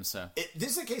as I am. So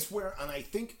this is a case where, and I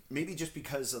think maybe just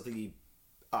because of the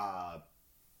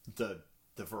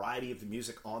variety of the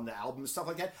music on the album and stuff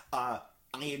like that, I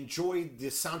enjoyed the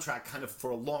soundtrack kind of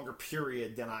for a longer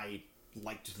period than I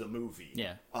liked the movie.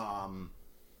 Yeah.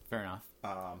 Fair enough.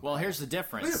 Well, here's the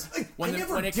difference. When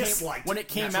it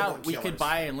came out, we could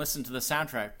buy and listen to the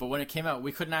soundtrack, but when it came out,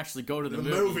 we couldn't actually go to the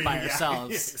movie by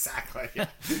ourselves. Exactly.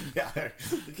 Yeah.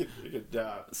 You could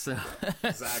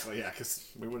exactly. Yeah, because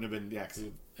we wouldn't have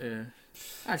been. Yeah.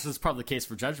 Actually, it's probably the case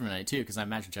for Judgment Night too, because I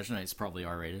imagine Judgment Night is probably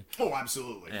R-rated. Oh,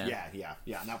 absolutely. Yeah.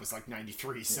 And that was like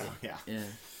 93. So yeah.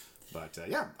 But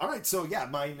yeah, all right. So yeah,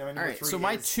 my number all right, 3. So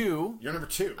my 2. Your number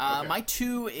 2. Okay. My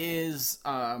 2 is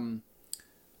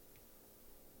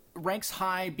ranks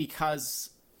high because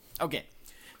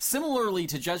similarly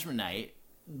to Judgment Night,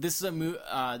 this is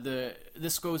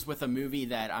this goes with a movie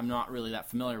that I'm not really that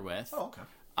familiar with. Oh, okay.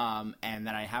 And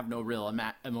that I have no real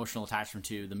emotional attachment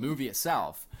to the movie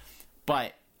itself,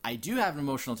 but I do have an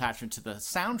emotional attachment to the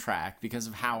soundtrack because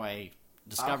of how I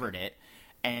discovered it,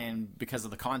 and because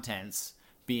of the contents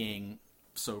being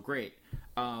so great.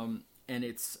 And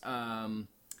it's from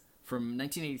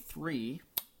 1983.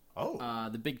 Oh,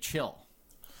 The Big Chill.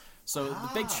 So the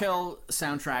Big Chill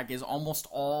soundtrack is almost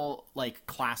all like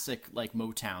classic, like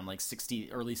Motown, like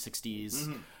early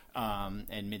 60s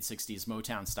and mid 60s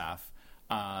Motown stuff.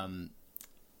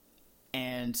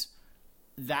 And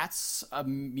that's a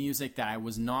music that I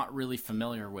was not really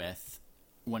familiar with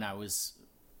when I was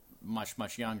much,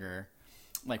 much younger,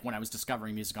 like when I was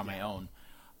discovering music on my own.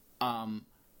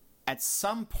 At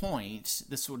some point,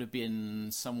 this would have been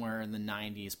somewhere in the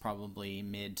 90s, probably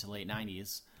mid to late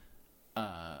 90s.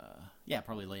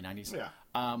 Probably late 90s. Yeah.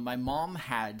 My mom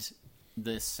had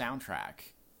this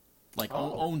soundtrack,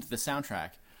 owned the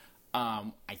soundtrack.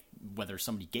 Whether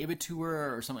somebody gave it to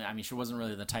her or something. I mean, she wasn't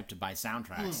really the type to buy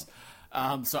soundtracks.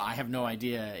 So I have no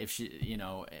idea if she,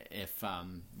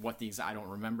 I don't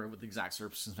remember what the exact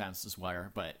circumstances were,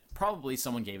 but probably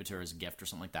someone gave it to her as a gift or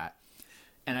something like that.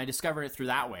 And I discovered it through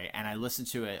that way, and I listened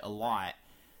to it a lot,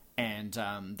 and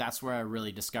that's where I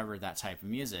really discovered that type of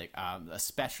music,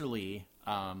 especially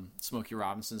Smokey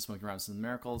Robinson and the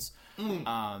Miracles.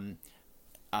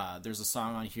 There's a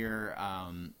song on here,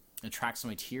 It Tracks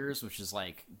My Tears, which is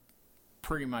like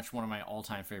pretty much one of my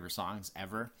all-time favorite songs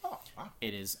ever. Oh, wow.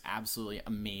 It is absolutely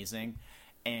amazing.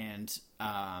 And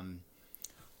a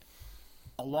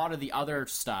lot of the other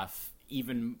stuff,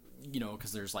 even,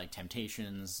 because there's like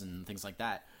Temptations and things like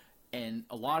that, and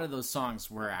a lot of those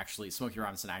songs were actually Smokey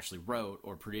Robinson actually wrote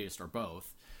or produced or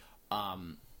both.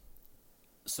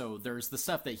 So there's the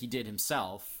stuff that he did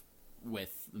himself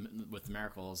with the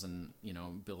Miracles and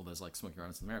billed as like Smokey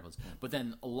Robinson and the Miracles, but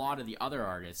then a lot of the other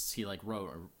artists he like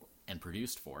wrote and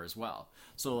produced for as well.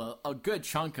 So a good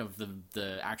chunk of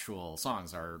the actual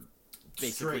songs are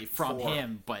basically from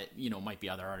him, but might be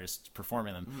other artists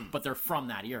performing them, but they're from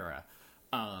that era.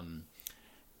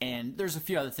 And there's a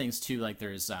few other things too, like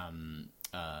there's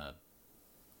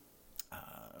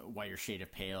Whiter Shade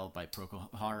of Pale by Procol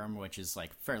Harum, which is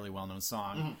like fairly well-known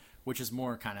song, which is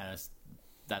more kind of,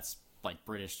 that's like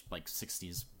British, like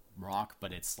 60s rock,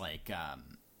 but it's like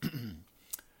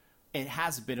it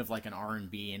has a bit of like an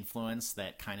R&B influence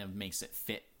that kind of makes it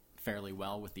fit fairly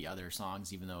well with the other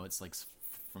songs, even though it's like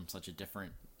from such a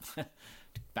different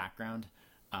background,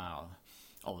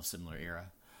 although similar era.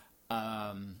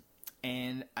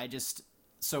 And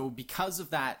so because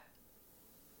of that,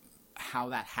 how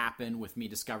that happened with me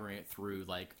discovering it through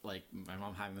like my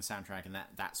mom having the soundtrack and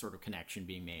that sort of connection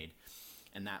being made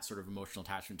and that sort of emotional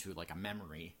attachment to like a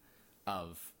memory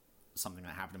of something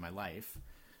that happened in my life,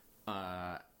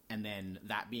 and then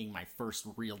that being my first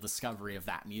real discovery of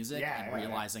that music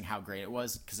realizing how great it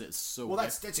was, because it's so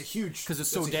that's a huge, because it's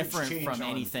so different from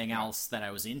anything else that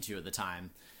I was into at the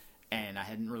time, and I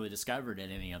hadn't really discovered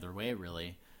it any other way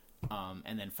really.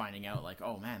 And then finding out like,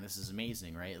 oh man, this is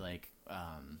amazing, right? Like,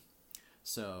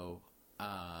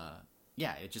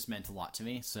 it just meant a lot to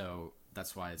me. So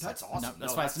that's why it's awesome.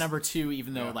 That's why it's number 2,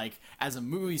 even though like as a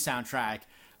movie soundtrack,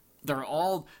 they're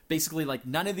all basically like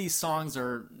none of these songs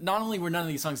are, not only were none of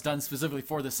these songs done specifically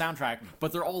for the soundtrack,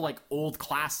 but they're all like old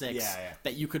classics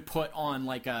that you could put on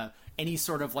like any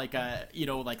sort of like a,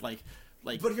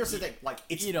 but here's the thing, like,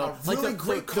 it's a really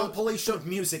great compilation of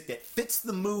music that fits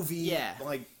the movie.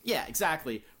 Yeah,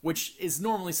 exactly. Which is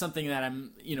normally something that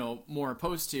I'm, more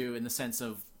opposed to, in the sense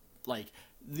of like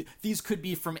these could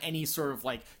be from any sort of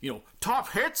like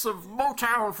top hits of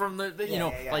Motown from the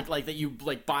like that you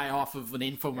like buy off of an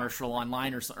infomercial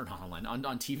online or not online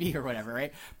on TV or whatever,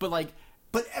 right?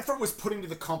 But effort was put into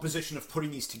the composition of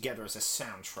putting these together as a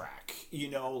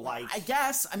soundtrack, like... I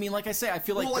guess. I mean, like I say, I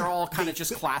feel like they're all kind of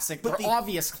just classic. They're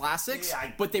obvious classics,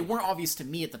 but they weren't obvious to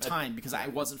me at the time because I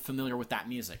wasn't familiar with that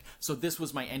music. So this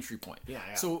was my entry point. Yeah.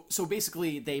 So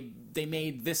basically, they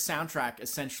made this soundtrack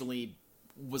essentially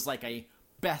was like a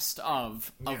best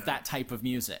of that type of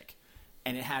music.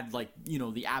 And it had like,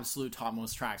 the absolute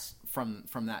topmost tracks from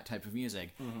that type of music.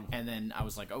 Mm-hmm. And then I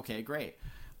was like, okay, great.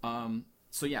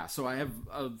 So I have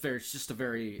a very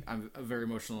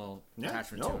emotional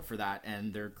attachment to it for that,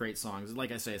 and they're great songs.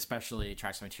 Like I say, especially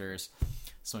Tracks My Tears,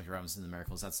 Smokey Robinson and the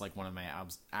Miracles. That's like one of my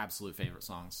absolute favorite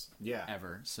songs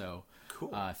ever. So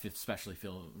cool. I especially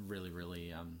feel really,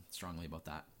 really strongly about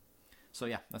that. So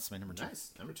yeah, that's my number 2.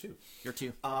 Nice. Number 2. Your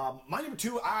 2. My number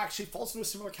 2 actually falls into a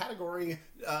similar category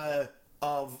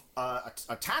of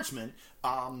attachment.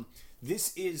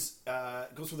 This is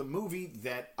goes with a movie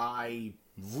that I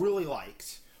really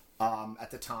liked at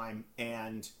the time,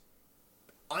 and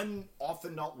I'm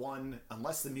often not one,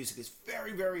 unless the music is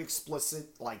very, very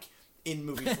explicit, like in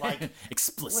movies like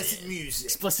explicit music,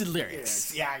 explicit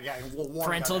lyrics, yeah,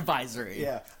 parental advisory,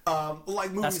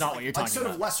 like movies. That's not what you're talking sort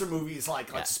about. of lesser movies like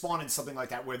Spawn and something like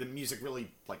that, where the music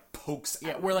really like pokes.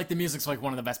 Yeah, out. where like the music's like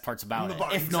one of the best parts about it,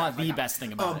 if not the best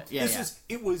thing about it. Yeah,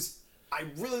 It was. I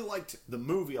really liked the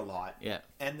movie a lot. Yeah,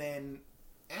 and then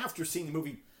after seeing the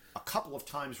movie a couple of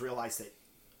times, realized that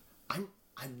I'm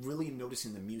really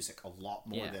noticing the music a lot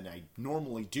more than I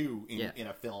normally do in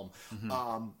a film.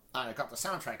 I got the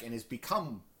soundtrack, and it's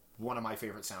become one of my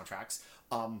favorite soundtracks.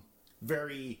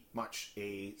 Very much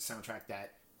a soundtrack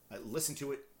that I listen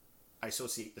to it, I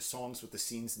associate the songs with the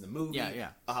scenes in the movie.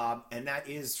 And that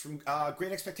is from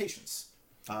Great Expectations.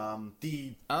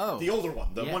 The older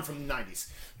one, the one from the 90s.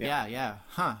 The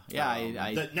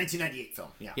 1998 film.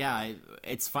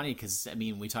 It's funny because I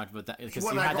mean we talked about that because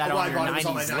you had that on your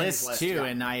 90s list too,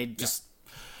 and I just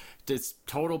it's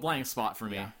total blank spot for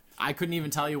me. I couldn't even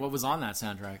tell you what was on that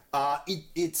soundtrack.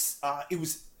 It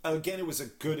was a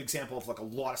good example of like a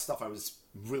lot of stuff I was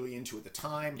really into at the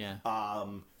time.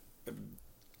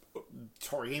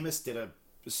 Tori Amos did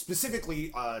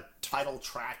specifically a title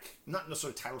track, not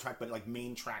necessarily title track, but like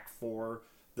main track for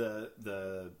the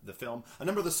film. A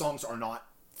number of the songs are not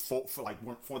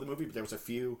weren't for the movie, but there was a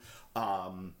few.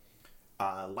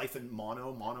 Life in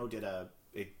Mono. Mono did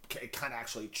it kind of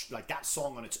actually like that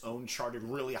song on its own charted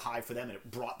really high for them, and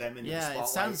it brought them into the spotlight. It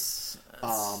sounds.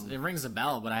 It rings a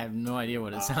bell, but I have no idea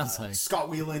what it sounds like. Scott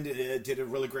Weiland did a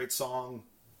really great song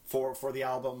for the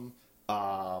album.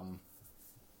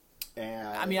 And,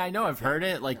 I mean, I know I've heard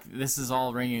it. Like, this is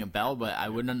all ringing a bell, but I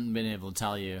wouldn't have been able to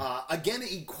tell you. Again,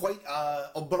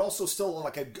 but also still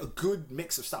like a good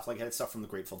mix of stuff. Like, it had stuff from the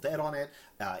Grateful Dead on it,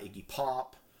 Iggy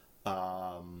Pop,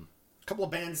 a couple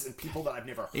of bands and people that I've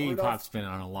never heard of. Iggy Pop's been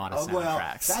on a lot of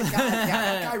soundtracks.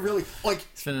 That guy really like.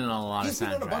 He's been in a lot of soundtracks. He's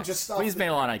been on a bunch of stuff. Well, he's made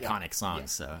a lot of iconic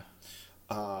songs. So,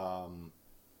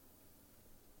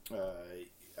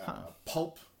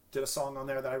 Pulp did a song on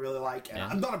there that I really like. And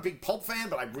I'm not a big Pulp fan,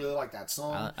 but I really like that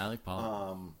song. I like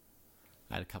Pulp.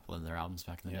 I had a couple of their albums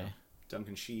back in the day.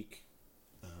 Duncan Sheik.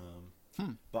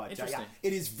 But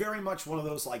it is very much one of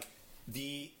those like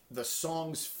the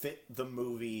songs fit the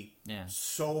movie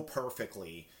so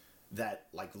perfectly that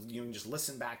like you can just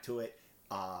listen back to it.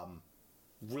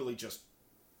 Really just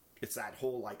it's that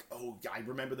whole like, oh, I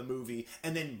remember the movie,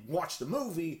 and then watch the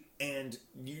movie, and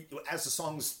you as the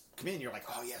songs come in, you're like,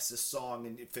 oh yes, this song,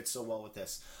 and it fits so well with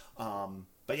this.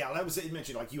 But yeah, that was it. You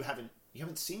mentioned like you haven't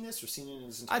seen this or seen it in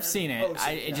its entirety? I've seen it.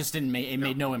 It just didn't make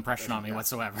made no impression on me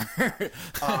whatsoever.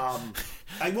 I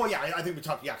think we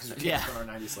talked because we came on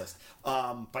our 90s list.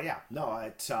 But yeah, no,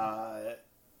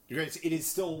 it is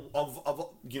still of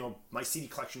my CD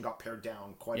collection got pared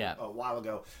down quite a while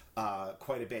ago,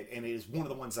 quite a bit, and it is one of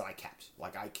the ones that I kept.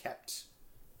 Like I kept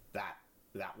that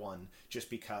one just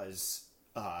because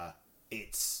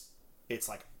it's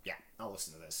like I'll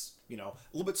listen to this. A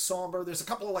little bit somber. There's a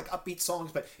couple of like upbeat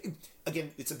songs, but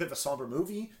again, it's a bit of a somber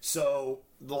movie, so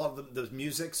a lot of the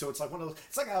music. So it's like one of those.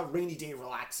 It's like a rainy day,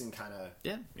 relaxing kind of.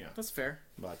 Yeah, that's fair.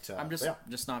 But I'm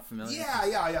just not familiar.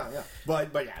 Yeah.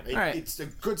 But it's a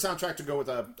good soundtrack to go with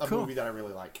a movie that I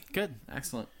really like. Good,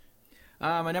 excellent.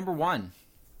 My number 1.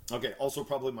 Okay, also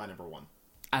probably my number 1.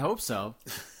 I hope so.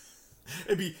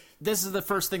 This is the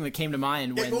first thing that came to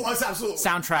mind when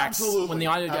soundtracks. When the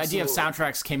idea of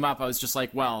soundtracks came up, I was just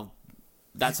like, well,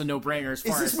 that's a no-brainer as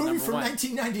far as Is this movie from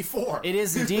 1994? It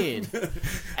is indeed.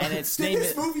 And it's Did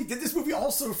this movie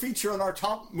also feature on our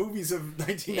top movies of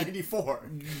 1994?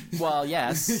 Well,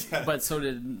 yes, but so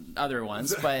did other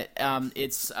ones. But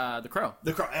it's The Crow.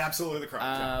 The Crow, absolutely The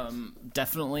Crow.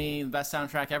 Definitely the best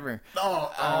soundtrack ever.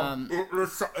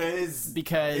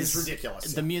 It's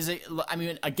ridiculous. The music. I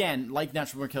mean, again, like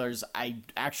Natural Born Killers, I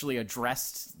actually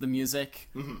addressed the music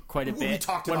quite a bit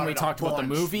when we talked about the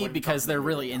movie because they're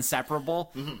really inseparable.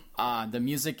 The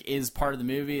music is part of the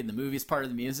movie, and the movie is part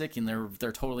of the music, and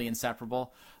they're totally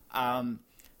inseparable. Most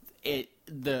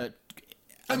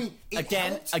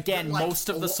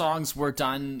of the songs were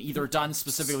either done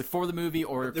specifically for the movie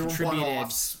or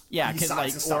contributed.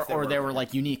 Or they were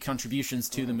like unique contributions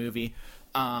to the movie.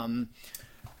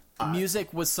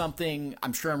 music was something.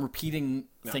 I'm sure I'm repeating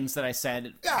things that I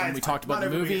said when we talked about the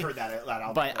movie. Heard that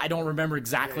album but I don't remember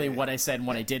exactly what I said and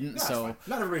what I didn't. So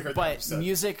not everybody heard but that. But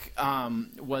music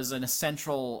was an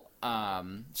essential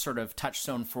sort of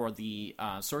touchstone for the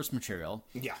source material.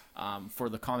 Yeah. For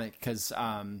the comic, because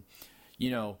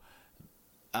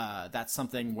that's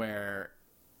something where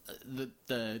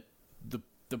the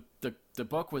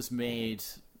book was made,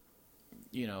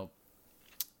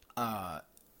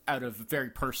 out of very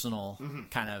personal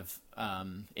kind of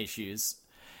issues,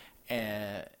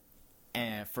 and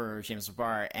for James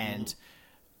O'Barr, and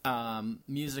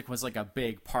music was like a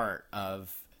big part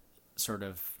of sort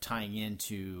of tying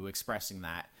into expressing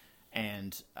that,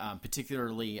 and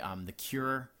particularly The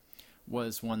Cure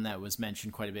was one that was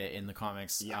mentioned quite a bit in the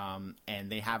comics, and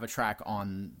they have a track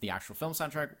on the actual film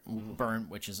soundtrack, Burn,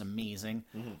 which is amazing.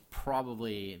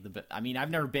 Probably I've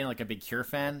never been like a big Cure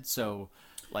fan, so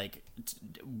like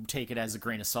take it as a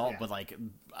grain of salt, but like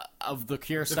of the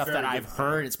Cure stuff that I've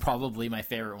heard, it's probably my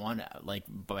favorite one, like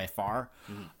by far.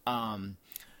 And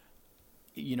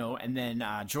then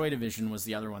Joy Division was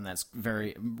the other one that's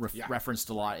very referenced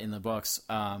a lot in the books,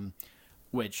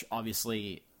 which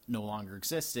obviously no longer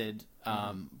existed,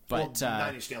 but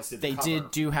Nine Inch Nails did they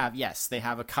they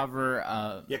have a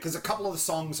cover. Because a couple of the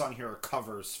songs on here are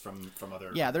covers from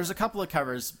other. Yeah, there's a couple of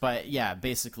covers, but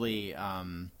basically,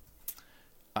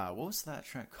 what was that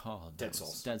track called? Dead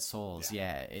Souls. Dead Souls.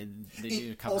 Yeah, they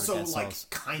do a cover also of Dead like Souls.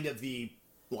 kind of the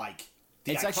like.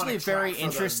 It's actually a very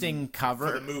interesting cover.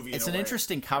 For the movie, it's an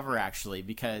interesting cover actually,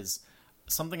 because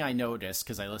something I noticed,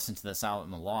 because I listened to this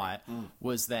album a lot,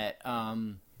 was that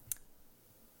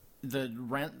the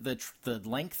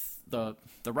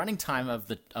running time of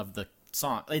the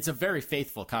song, it's a very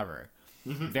faithful cover.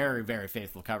 Very, very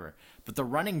faithful cover. But the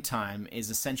running time is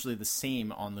essentially the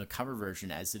same on the cover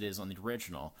version as it is on the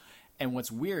original. And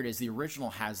what's weird is the original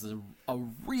has a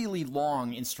really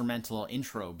long instrumental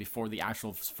intro before the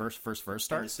actual first verse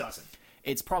starts. And this doesn't.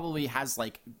 It's probably has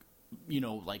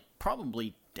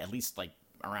probably at least like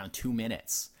around 2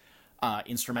 minutes.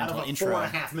 Instrumental out of a intro.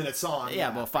 4.5 minute song. Yeah,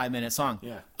 about 5 minute song.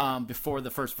 Yeah. Before the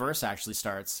first verse actually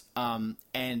starts.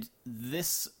 And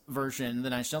this version, the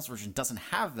Nine Inch Nails version, doesn't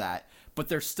have that, but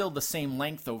they're still the same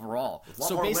length overall.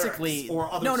 So basically,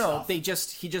 stuff. he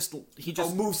just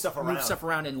moved stuff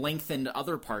around and lengthened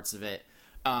other parts of it.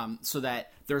 So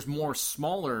that there's more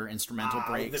smaller instrumental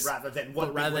breaks rather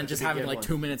than just having like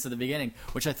 2 minutes at the beginning,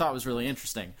 which I thought was really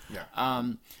interesting. Yeah.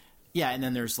 And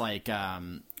then there's like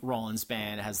Rollins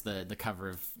Band has the cover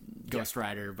of Ghost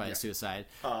Rider by Suicide,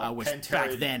 which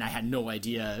back then I had no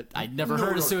idea. I'd never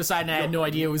heard of Suicide, and I had no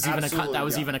idea it was even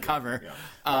even a cover. Yeah.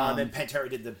 Then Pantera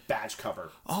did the badge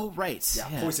cover. Oh right, yeah.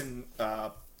 Poison.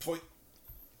 I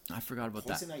forgot about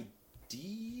Poison that.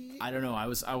 ID. I don't know.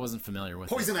 I wasn't familiar with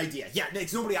Poison Idea. Yeah,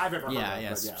 it's nobody I've ever heard of.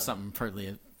 Yeah, something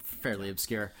fairly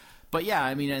obscure. But yeah,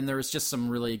 I mean, and there was just some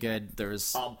really good. There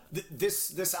was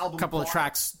this album. A couple of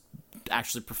tracks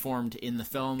actually performed in the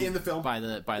film by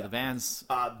the bands.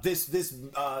 This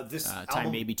Time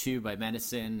album, Maybe 2 by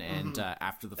Medicine and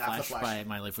After the Flesh by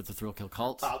My Life with the Thrill Kill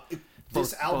Cult.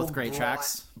 This album both great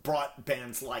tracks. Brought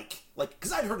bands like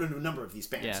because I'd heard of a number of these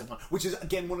bands, which is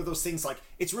again one of those things like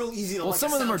it's real easy to. Well,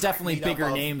 some of them are definitely bigger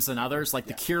names than others. Like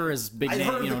The Cure is big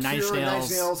name, Nine Inch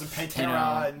Nails and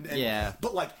Pantera, and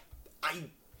but like I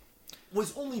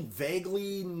was only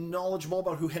vaguely knowledgeable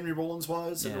about who Henry Rollins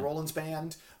was and the Rollins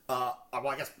Band. Well,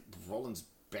 I guess Rollins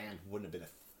Band wouldn't have been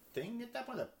a thing at that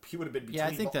point. He would have been between. Yeah,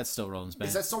 I think that's still Rollins Band.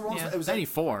 Is that still Rollins? Yeah, it was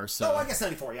 94. So. Oh, I guess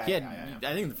 94. Yeah.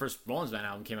 I think the first Rollins Band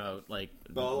album came out like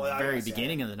very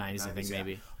beginning of the 90s. I think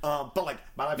maybe. But like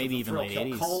maybe even late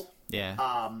 80s. Cult,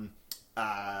 yeah.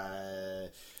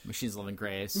 Machines Loving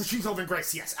Grace. Machines Loving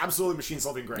Grace. Yes, absolutely. Machines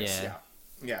Loving Grace.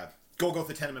 Yeah. Go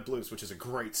the Tenement Blues, which is a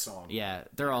great song. Yeah,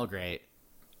 they're all great.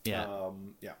 Yeah.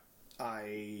 But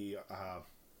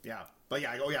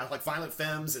like Violent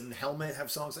Femmes and Helmet have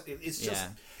songs. It's just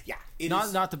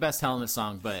not the best Helmet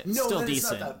song, but still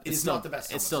decent. It's not the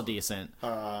best. It's still decent.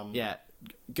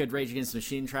 Good Rage Against the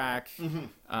Machine track.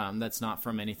 That's not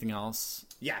from anything else.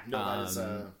 Yeah, no,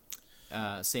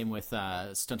 that is. Same with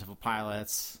Stone Temple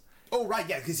Pilots. Oh right,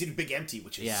 yeah, because you did Big Empty,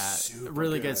 which is super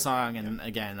really good song, and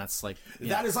again, that's like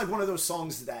that is like one of those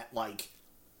songs that like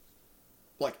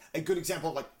a good example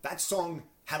of like that song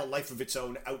had a life of its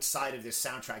own outside of this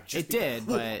soundtrack.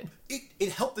 But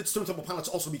it helped that Stone Temple Pilots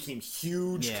also became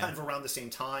huge kind of around the same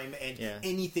time, and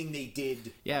anything they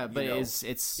did. Yeah, but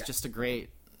it's just a great.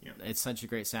 It's such a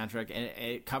great soundtrack, and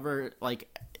it covered like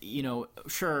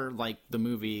sure, like the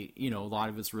movie, a lot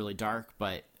of it's really dark,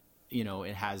 but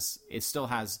it still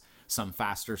has some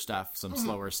faster stuff, some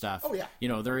slower stuff. Oh yeah. You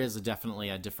know, there is definitely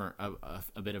a different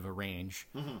a bit of a range.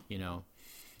 You know,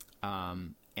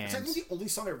 and I think the only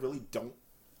song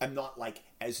I'm not like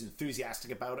as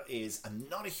enthusiastic about is I'm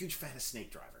not a huge fan of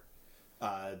Snake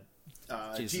Driver.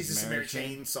 Jesus and Mary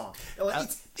Chain song.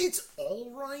 It's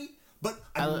all right, but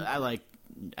I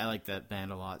like that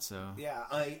band a lot. So yeah,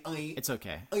 it's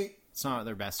okay. It's not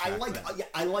their best track.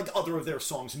 I like other of their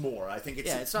songs more. I think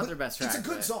it's not their best track. It's a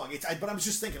good song. But I was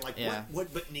just thinking, like,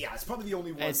 what? But yeah, it's probably the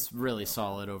only one. It's really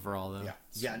solid overall, though.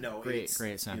 Yeah, no, great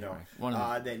soundtrack. You know, one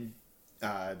of them.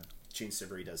 Then Gene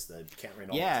Siberry does the "Can't Rain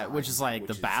All the Time," which is like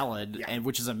the ballad, and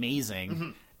which is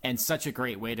amazing, and such a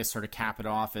great way to sort of cap it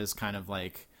off as kind of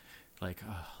like.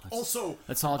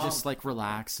 Let's all just like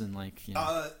relax and like. You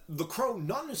know. The Crow,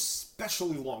 not an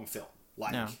especially long film.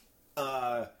 Like, no.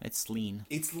 It's lean.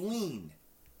 It's lean.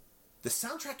 The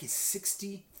soundtrack is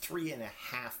 63 and a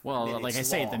half minutes like I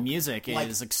say, long. The music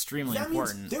is extremely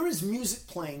important. There is music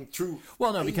playing through.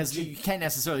 Well, no, because you can't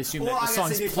necessarily assume that the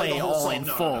songs play all in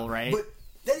full, right? But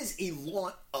that is a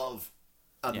lot of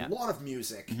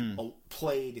music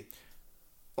played,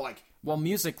 like. Well,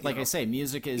 music, like I say,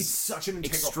 music is such an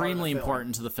extremely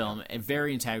important to the film, and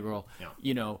very integral. Yeah.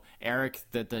 You know, Eric,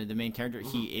 the main character,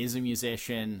 he is a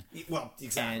musician. Well,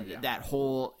 exactly. And that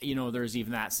whole, you know, there's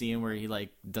even that scene where he like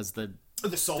does the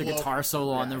guitar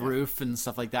solo on the roof and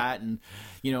stuff like that, and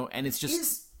you know, and it's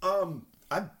just. I'm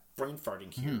brain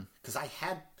farting here because I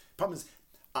had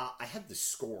the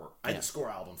score. I had the score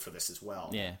album for this as well.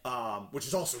 Yeah. Which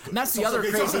is also good. And that's the other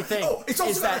crazy thing. It's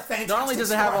also is that not only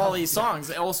does it have all these songs,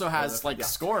 it also has like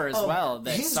score as well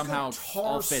that somehow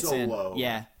all fits solo, in.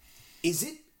 Yeah. Is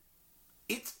it?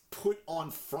 It's put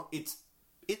on front. It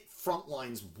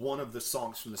frontlines one of the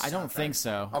songs from the soundtrack. I don't think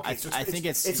so. Okay, so I think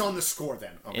it's on the score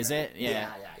then. Okay. Is it? Yeah.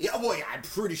 Well, yeah. I'm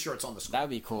pretty sure it's on the score. That'd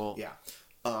be cool. Yeah.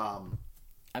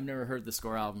 I've never heard the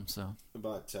score album, so.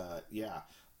 But yeah.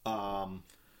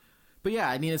 But yeah,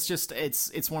 I mean, it's just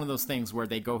it's one of those things where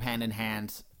they go hand in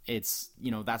hand. It's,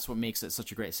 you know, that's what makes it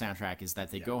such a great soundtrack, is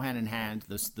that they go hand in hand.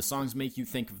 The songs make you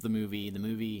think of the movie. The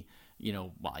movie, you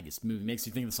know, well, I guess the movie makes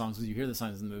you think of the songs when you hear the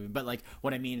songs in the movie. But like,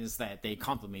 what I mean is that they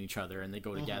complement each other and they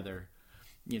go together,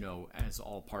 you know, as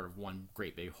all part of one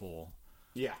great big whole.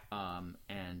 Yeah.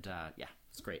 Yeah,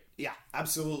 it's great. Yeah,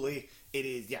 absolutely. It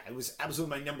is. Yeah, it was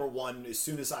absolutely my number one as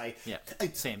soon as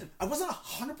same. I wasn't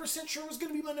 100% sure it was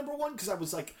going to be my number one because I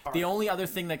was like... The only other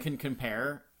thing that can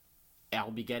compare,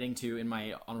 I'll be getting to in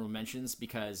my honorable mentions,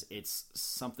 because it's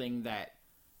something that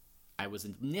I was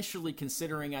initially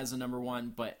considering as a number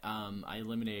one, but I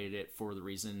eliminated it for the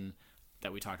reason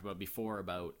that we talked about before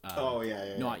about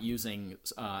not using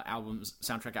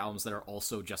soundtrack albums that are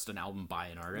also just an album by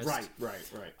an artist. Right.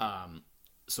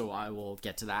 So I will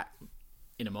get to that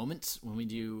in a moment when we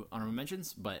do honorable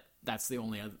mentions, but that's the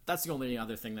only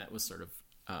other thing that was sort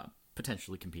of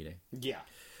potentially competing. Yeah.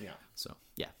 So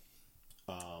yeah.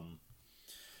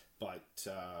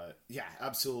 Yeah,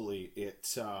 absolutely.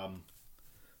 It's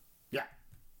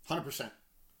 100%.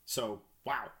 So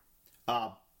wow,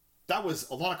 that was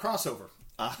a lot of crossover.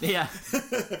 Yeah.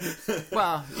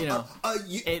 Well, you know,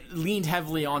 it leaned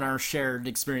heavily on our shared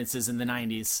experiences in the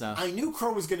 90s. So I knew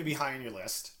Crow was going to be high on your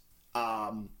list.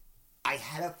 I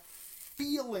had a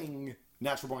feeling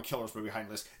Natural Born Killers would be high on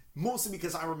your list, mostly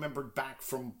because I remembered back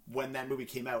from when that movie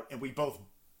came out, and we both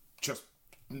just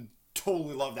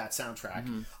totally love that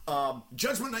soundtrack.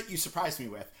 Judgment Night, you surprised me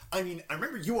with. I mean, I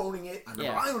remember you owning it. I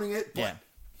remember I owning it, but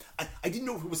I didn't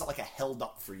know if it was like a held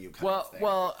up for you kind of thing.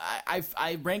 Well,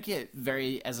 I rank it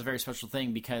as a very special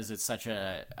thing because it's such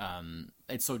a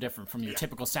it's so different from your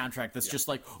typical soundtrack that's just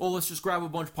like, oh, let's just grab a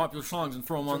bunch of popular songs and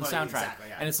throw them on the soundtrack. Exactly,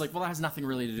 and it's like, well, that has nothing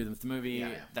really to do with the movie.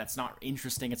 That's not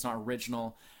interesting. It's not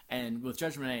original. And with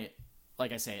Judgment Night,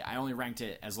 like I say, I only ranked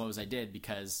it as low as I did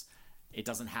because it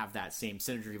doesn't have that same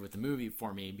synergy with the movie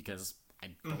for me, because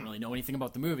I don't really know anything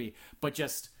about the movie. But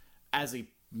just as a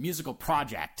musical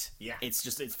project,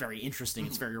 it's very interesting.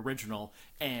 It's very original,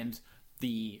 and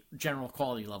the general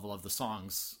quality level of the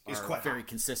songs is quite very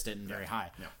consistent and very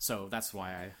high. So that's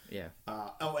why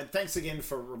and thanks again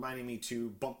for reminding me to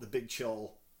bump The Big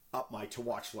Chill up my to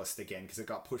watch list again, because it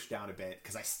got pushed down a bit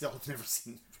because I still have never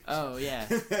seen it. Oh yeah.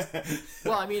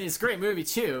 Well, I mean, it's a great movie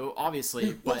too,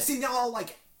 obviously. But see, now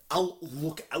I'll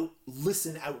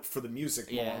listen out for the music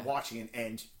while I'm watching it,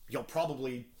 and you'll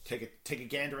probably take a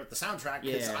gander at the soundtrack,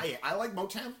 because I like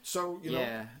Motown, so you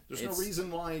know there's no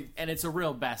reason why. And it's a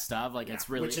real best of, like it's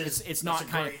really it's not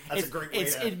kind of a great way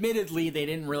it's admittedly they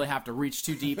didn't really have to reach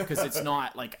too deep because it's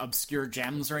not like obscure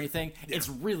gems or anything. It's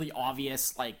really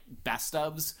obvious like best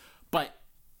ofs, but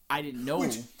I didn't know.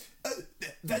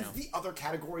 That's the other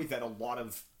category that a lot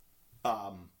of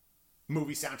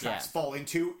movie soundtracks fall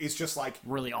into is just like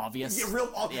really obvious. Yeah,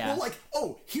 well, like,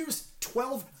 oh, here's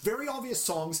 12 very obvious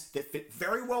songs that fit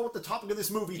very well with the topic of this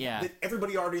movie that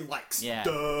everybody already likes. Yeah.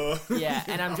 Duh. Yeah,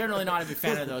 and I'm generally not a big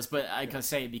fan of those, but I can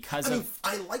say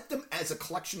I like them as a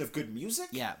collection of good music.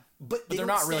 Yeah. But they're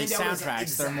not really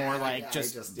soundtracks. They're more like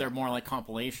they're more like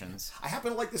compilations. I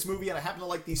happen to like this movie and I happen to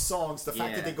like these songs. The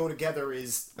fact that they go together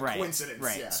is a coincidence.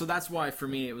 Right. Yeah. So that's why for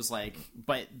me it was like,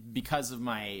 but because of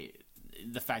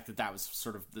the fact that was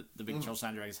sort of the Big Chill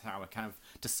soundtrack is how I kind of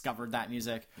discovered that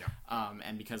music,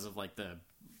 and because of like the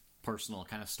personal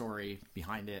kind of story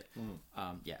behind it,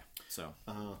 So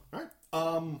all right.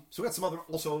 So we got some other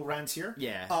also rants here.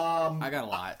 Yeah. I got a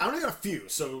lot. I only got a few,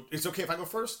 so it's okay if I go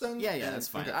first then. Yeah, that's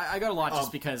fine. Okay. I got a lot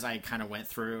just because I kind of went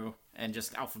through and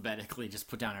just alphabetically just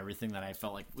put down everything that I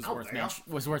felt like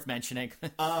was worth mentioning.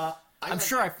 I'm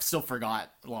sure I still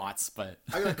forgot lots, but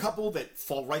I got a couple that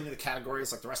fall right into the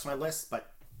categories like the rest of my list,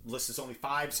 but list is only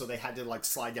 5, so they had to like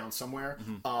slide down somewhere.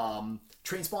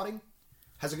 Trainspotting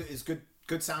is good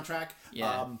soundtrack.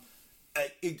 Yeah.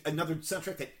 Another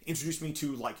soundtrack that introduced me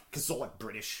to like, because it's all like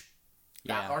British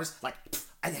artists. Like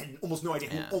I had almost no idea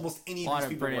who almost any of these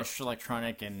people were. A lot of British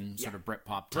electronic and sort of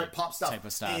Britpop stuff. Type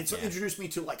of stuff. And so it introduced me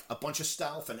to like a bunch of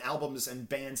stuff and albums and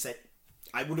bands that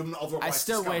I would have otherwise I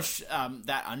still discovered. wish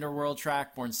that Underworld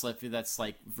track, Born Slippy, that's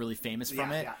like really famous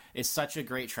from it, is such a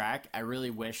great track. I really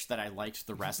wish that I liked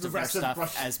the rest of their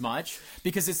stuff as much,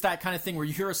 because it's that kind of thing where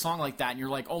you hear a song like that and you're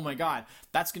like, oh my god,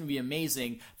 that's going to be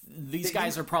amazing. These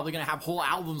guys are probably going to have whole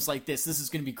albums like this. This is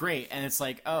going to be great. And it's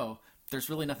like, oh, there's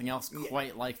really nothing else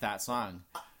quite like that song.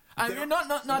 I mean,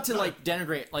 not to like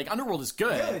denigrate. Like Underworld is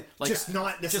good, like just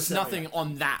not necessarily. Just nothing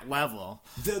on that level.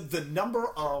 The number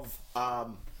of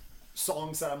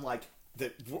songs that I'm like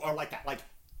that are like that, like,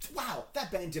 wow, that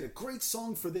band did a great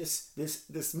song for this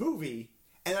movie,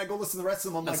 and I go listen to the rest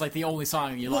of them. I'm That's like the only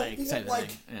song you like.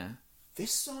 Yeah.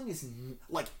 This song is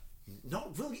like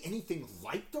not really anything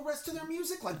like the rest of their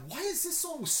music. Like, why is this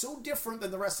song so different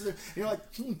than the rest of their? And you're like,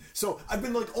 So I've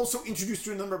been like also introduced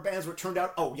to a number of bands where it turned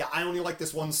out, oh yeah, I only like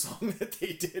this one song that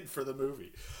they did for the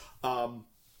movie. But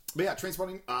yeah,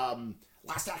 Trainspotting.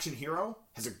 Last Action Hero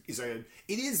it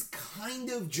is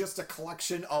kind of just a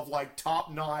collection of like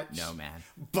top notch. No man,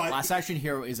 but Last Action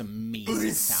Hero is amazing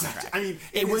soundtrack. I mean,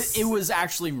 it was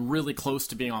actually really close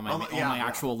to being on my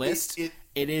actual list. It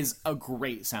is a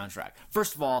great soundtrack.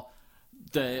 First of all,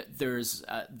 there's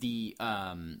the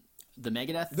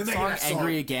Megadeth song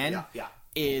 "Angry Again"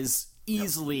 is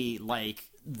easily like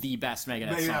the best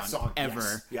Megadeth song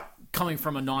ever. Yes. Coming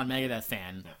from a non-Megadeth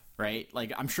fan. Yeah. Right,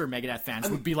 like I'm sure Megadeth fans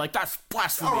would be like, "That's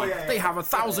blasphemy." They have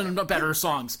 1,000 better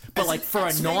songs, but like for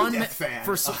a non-Megadeth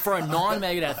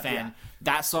fan,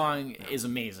 that song is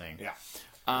amazing. Yeah,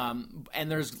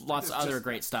 and there's lots of other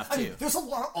great stuff too. I mean, there's a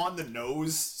lot of on the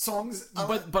nose songs,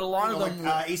 but a lot of them,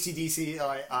 like AC/DC,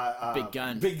 Big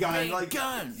Gun,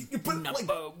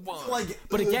 number one.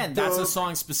 But again, that's a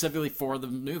song specifically for the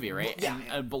movie, right? Yeah,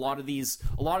 and a lot of these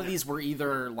were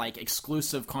either like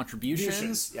exclusive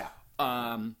contributions,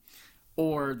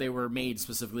 or they were made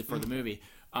specifically for the movie.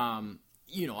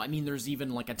 You know, I mean, there's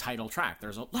even like a title track.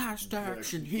 There's a Last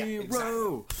Action Hero.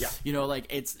 Exactly. Yeah. You know, like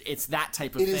it's that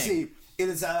type of thing. It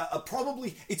is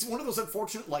probably it's one of those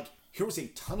unfortunate, like, here was a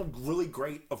ton of really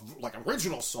great like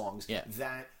original songs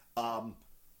that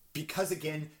because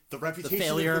again the reputation, the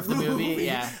failure of the movie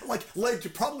like led to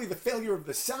probably the failure of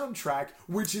the soundtrack,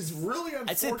 which is really unfortunate.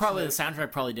 I'd say probably the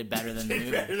soundtrack probably did better than the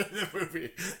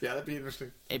movie. Yeah, that'd be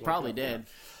interesting. It probably did.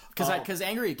 Because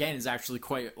Angry Again is actually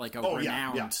quite like a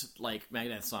renowned like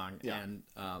Megadeth song, and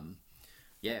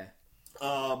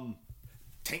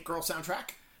Tank Girl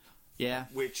soundtrack,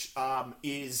 which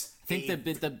is I think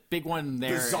the big one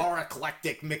there, bizarre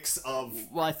eclectic mix of.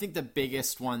 Well, I think the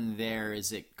biggest one there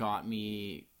is it got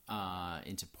me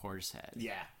into Portishead.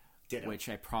 Yeah. Which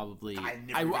I probably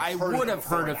I would have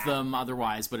heard of them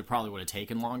otherwise, but it probably would have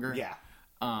taken longer. Yeah.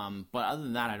 But other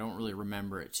than that, I don't really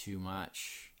remember it too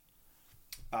much.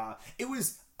 It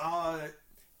was.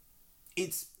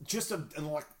 It's just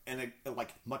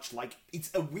much like it's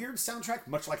a weird soundtrack,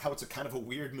 much like how it's a kind of a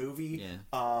weird movie.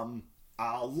 Yeah.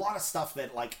 A lot of stuff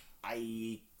that like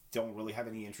I don't really have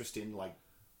any interest in, like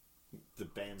the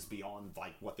bands beyond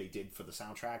like what they did for the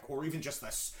soundtrack, or even just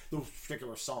those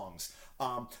particular songs.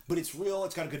 But it's real.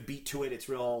 It's got a good beat to it. It's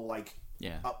real like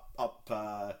up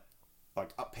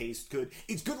paced. Good.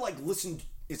 It's good. Like listen.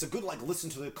 It's a good like listen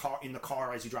to the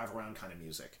car as you drive around kind of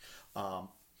music.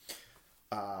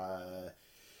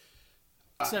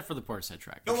 Except for the Portishead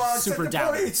track. Super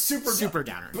downer. It's super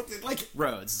downer. But like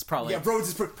Rhodes is probably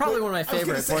probably one of my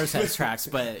favorite Portishead tracks.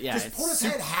 But yeah, does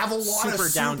Portishead have a lot of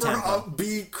super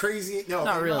upbeat, crazy? No,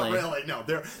 not really. No,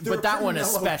 but that one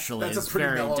especially is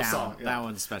very down. Song, yeah. That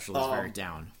one especially is very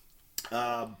down.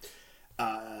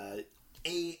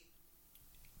 A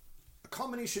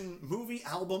combination movie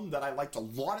album that I liked a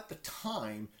lot at the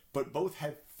time, but both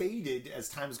have faded as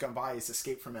time has gone by, is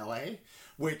Escape from L.A.,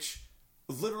 which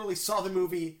literally saw the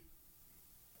movie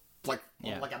like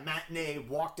a matinee,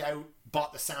 walked out,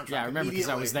 bought the soundtrack. Yeah, I remember because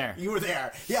I was there. You were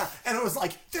there, yeah, and it was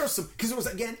like there's some because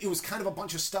it was kind of a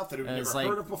bunch of stuff that I've never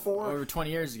heard of before. Over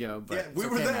 20 years ago, but yeah, we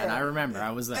were there. Man. I remember,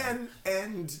 I was there,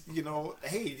 and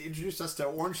hey, it introduced us to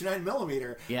Orange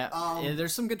 9mm. Yeah,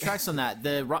 there's some good tracks on that.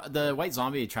 The White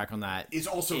Zombie track on that is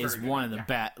also one of the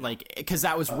best, like because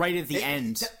that was right at the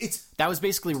end. That was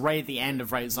basically right at the end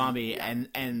of White Zombie,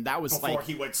 and that was before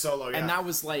he went solo. Yeah. And that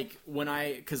was like when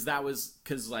because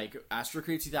like Astro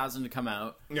Crew 2000 to come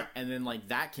out, and then like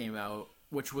that came out,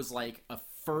 which was like a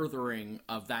furthering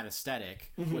of that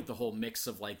aesthetic with the whole mix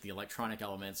of like the electronic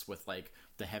elements with like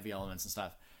the heavy elements and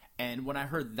stuff. And when I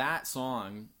heard that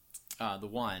song, the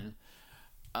one,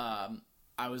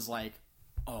 I was like,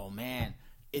 oh man,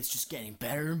 it's just getting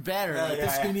better and better.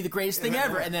 This is gonna be the greatest thing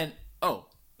ever. And then oh,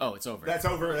 it's over. That's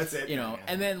over. That's it. You know,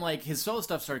 and then like his solo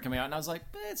stuff started coming out, and I was like,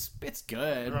 it's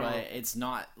good, but it's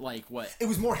not like what it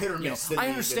was more hit or miss. I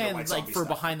understand like for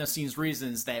behind the scenes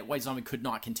reasons that White Zombie could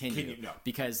not continue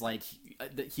because like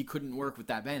he couldn't work with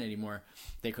that band anymore.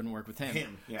 They couldn't work with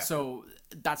him. So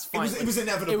that's fine. It was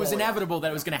inevitable. It was inevitable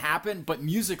that it was going to happen, but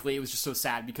musically it was just so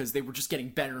sad because they were just getting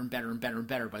better and better and better and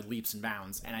better by leaps and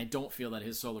bounds, and I don't feel that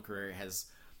his solo career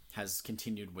has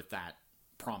continued with that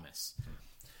promise.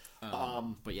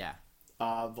 But yeah.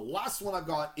 The last one I've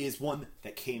got is one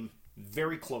that came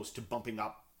very close to bumping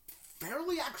up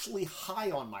fairly actually high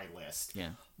on my list. Yeah.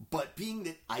 But being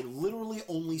that I literally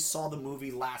only saw the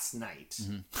movie last night.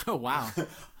 Mm-hmm. Oh, wow.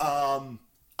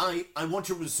 I want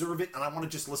to reserve it and I want to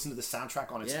just listen to the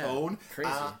soundtrack on its own.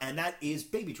 Crazy. And that is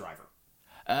Baby Driver.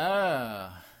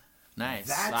 Oh, nice.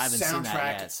 That I haven't seen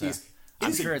that yet, so.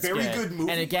 I'm sure it's very good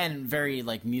movie. And again, very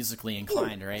like musically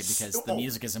inclined, right? Because the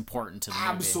music is important to the movie.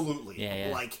 Absolutely. Yeah.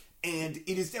 Like, and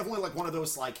it is definitely like one of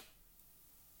those like.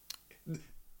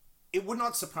 It would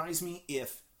not surprise me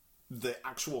if the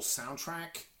actual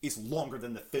soundtrack is longer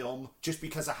than the film, just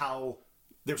because of how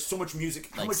there's so much music,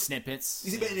 how much snippets,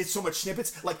 and it's so much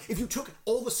snippets. Like if you took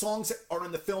all the songs that are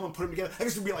in the film and put them together, I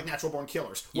guess it would be like Natural Born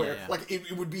Killers, where like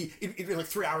it would be it'd be like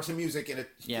 3 hours of music in a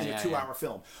 2-hour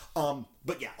film.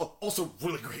 But yeah, also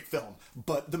really great film.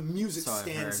 But the music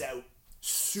stands out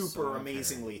super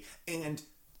amazingly, and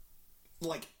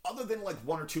like other than like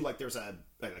one or two, like there's a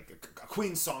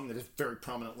Queen song that is very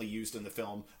prominently used in the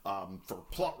film for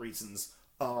plot reasons.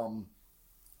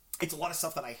 It's a lot of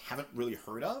stuff that I haven't really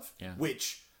heard of,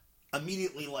 which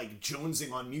immediately like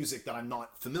jonesing on music that I'm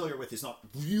not familiar with is not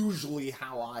usually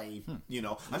how I,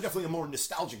 I'm definitely a more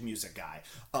nostalgic music guy.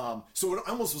 So it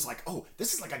almost was like, oh,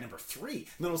 this is like a number 3. And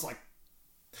then I was like,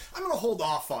 I'm going to hold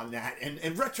off on that and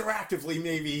retroactively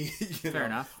maybe, Fair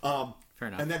enough. Fair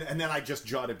enough. And then I just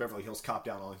jotted Beverly Hills Cop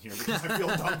down on here because I feel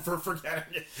dumb for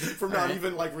forgetting it, for not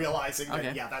even like realizing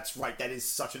that. Yeah, that's right. That is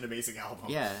such an amazing album.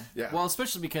 Yeah. Well,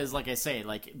 especially because, like I say,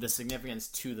 like the significance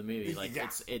to the movie, like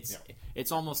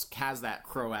it's almost has that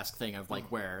Crow-esque thing of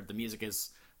like where the music is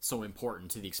so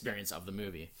important to the experience of the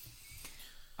movie.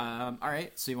 All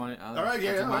right, so you want to... all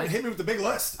right, hit me with the big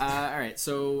list. All right,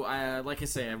 so like I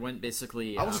say, I went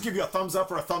basically... I'll just give you a thumbs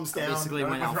up or a thumbs down. Basically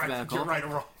went alphabetical. You're right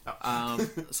or wrong.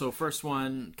 So first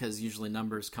one, because usually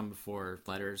numbers come before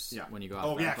letters when you go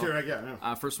alphabetical. Oh,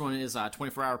 yeah. First one is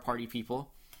 24-Hour Party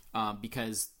People,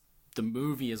 because the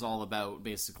movie is all about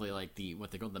basically like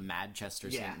what they call the Manchester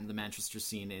scene, the Manchester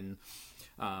scene in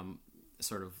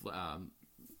sort of...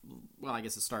 well, I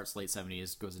guess it starts late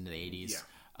 70s, goes into the 80s.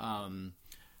 Yeah.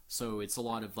 So it's a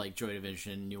lot of like Joy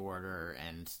Division, New Order,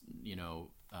 and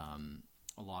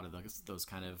a lot of those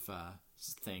kind of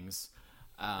things.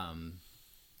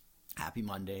 Happy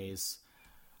Mondays.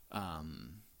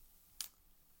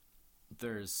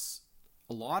 There's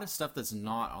a lot of stuff that's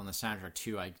not on the soundtrack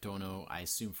too. I don't know. I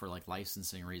assume for like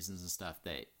licensing reasons and stuff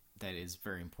that is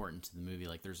very important to the movie.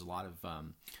 Like there's a lot of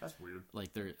that's weird.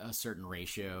 Like there's a certain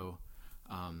ratio.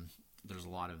 There's a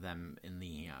lot of them in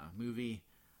the movie.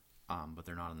 But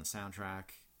they're not on the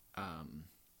soundtrack. And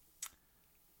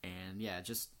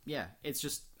it's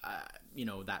just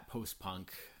that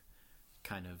post-punk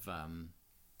kind of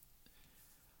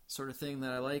sort of thing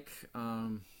that I like. I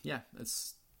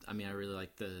really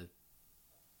like the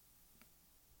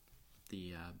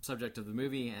subject of the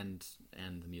movie, and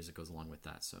the music goes along with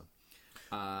that. So,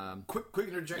 quick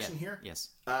interjection here. Yes.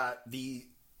 The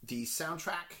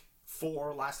soundtrack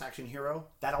for Last Action Hero,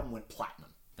 that album went platinum.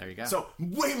 There you go. So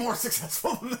way more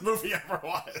successful than the movie ever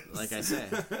was. Like I say.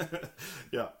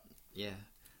 Yeah. Yeah.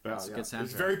 It's a good soundtrack. It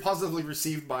was very positively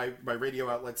received by radio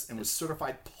outlets and was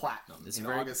certified platinum in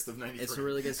August of '93. It's a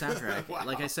really good soundtrack. Wow.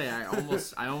 Like I say, I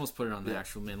almost put it on the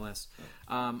actual main list.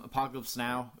 Apocalypse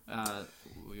Now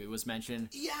was mentioned.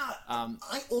 Yeah,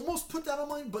 I almost put that on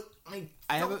mine, but I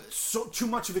felt too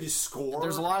much of it is score.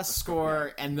 There's a lot of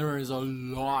score, and there is a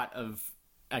lot of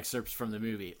excerpts from the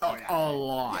movie. Oh, yeah. A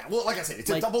lot. Yeah. Well, like I said, it's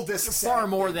a double disc set. Far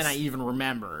more than I even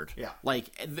remembered. Yeah. Like,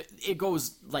 it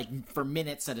goes, like, for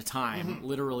minutes at a time,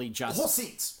 literally just...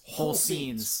 Whole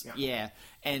scenes. Yeah.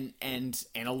 And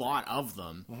a lot of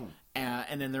them.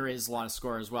 And then there is a lot of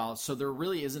score as well. So there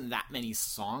really isn't that many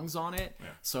songs on it. Yeah.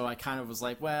 So I kind of was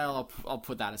like, well, I'll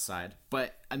put that aside.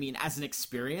 But, I mean, as an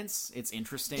experience, it's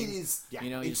interesting. It is. Yeah, you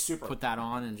know, you just put that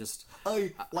on and just...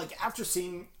 after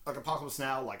seeing, like, Apocalypse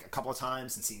Now, like, a couple of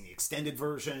times and seeing the extended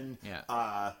version...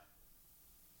 Yeah.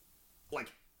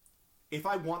 If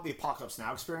I want the Apocalypse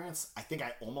Now experience, I think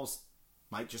I almost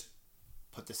might just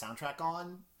put the soundtrack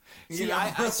on. See,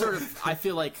 I I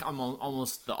feel like I'm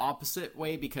almost the opposite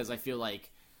way, because I feel like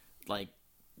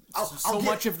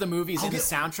much of the movie's in the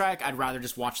soundtrack. I'd rather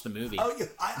just watch the movie. Oh yeah,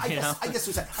 I guess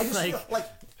there's that. I just feel like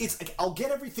it's like I'll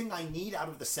get everything I need out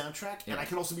of the soundtrack, and I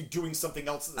can also be doing something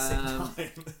else at the same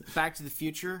time. Back to the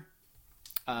Future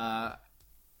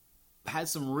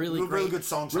has some really good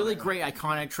songs, really great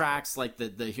iconic tracks, like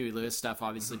the Huey Lewis stuff,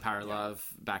 obviously Power of Love,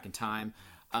 Back in Time.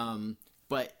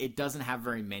 But it doesn't have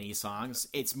very many songs.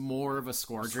 It's more of a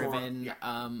score-driven,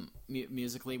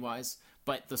 musically wise.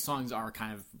 But the songs are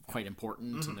kind of quite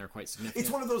important, and they're quite significant.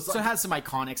 It's one of those. So it has some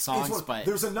iconic songs, but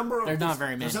there's a number of. There's not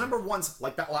very many. There's a number of ones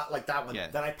like that one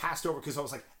that I passed over because I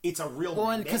was like, it's a real. Well,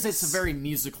 and because it's a very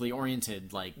musically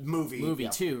oriented movie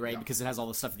too, right? Yeah. And because it has all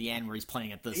the stuff at the end where he's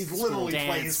playing at the he school literally dance,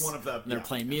 plays one of the. They're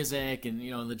playing music and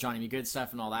the Johnny B. Good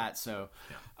stuff and all that. So,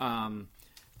 and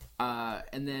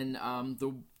then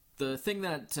the thing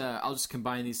that I'll just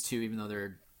combine these two, even though they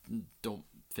don't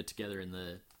fit together in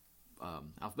the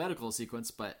alphabetical sequence,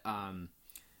 but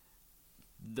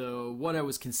what I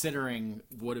was considering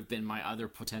would have been my other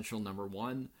potential number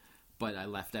one, but I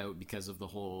left out because of the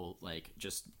whole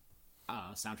just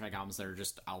soundtrack albums that are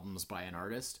just albums by an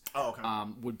artist. Oh, okay.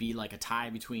 Would be like a tie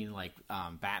between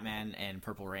Batman and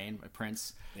Purple Rain by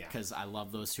Prince, because I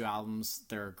love those two albums.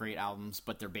 They're great albums,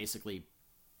 but they're basically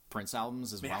Prince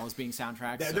albums as well as being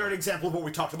soundtracks. They're an example of what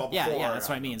we talked about before. Yeah, that's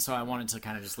what I mean. So I wanted to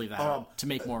kind of just leave that out to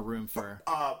make more room for...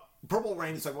 Purple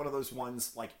Rain is one of those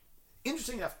ones,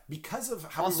 interesting enough, because of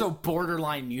how... Also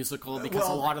borderline musical, because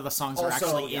a lot of the songs are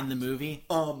actually in the movie.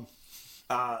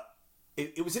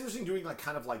 It was interesting doing,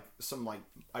 some,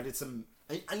 I did some...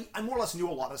 I more or less knew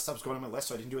a lot of stuff was going on my list,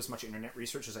 so I didn't do as much internet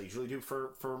research as I usually do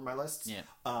for my lists. Yeah.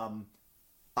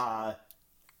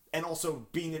 And also,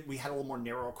 being that we had a little more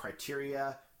narrow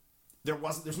criteria,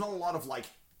 there's not a lot of,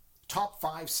 top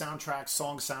 5 soundtrack,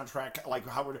 song soundtrack,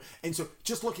 and so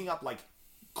just looking up,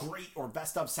 great or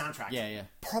best of soundtrack. Yeah.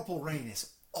 Purple Rain is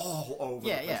all over.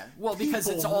 Yeah. Well, because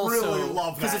it's also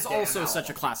really such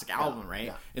a classic album, right?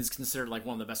 Yeah. It's considered one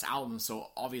of the best albums, so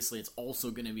obviously it's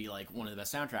also going to be one of the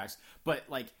best soundtracks. But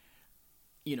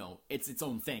it's its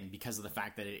own thing because of the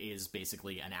fact that it is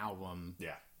basically an album.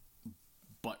 Yeah.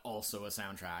 But also a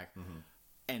soundtrack. Mm-hmm.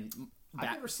 And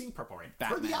I've never seen Purple Rain.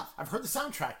 I've heard the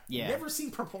soundtrack. Yeah. Never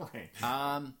seen Purple Rain.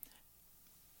 I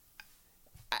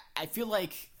feel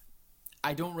like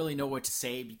I don't really know what to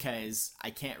say because I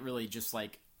can't really just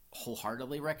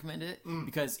wholeheartedly recommend it,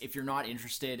 because if you're not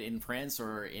interested in Prince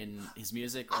or in his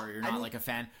music, or you're not a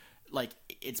fan,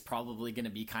 it's probably going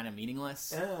to be kind of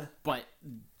meaningless. But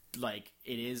it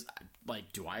is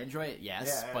do I enjoy it?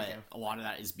 Yes, but a lot of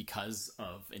that is because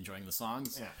of enjoying the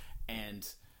songs. And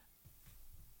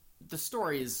the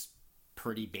story is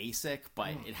pretty basic, but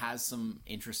it has some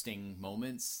interesting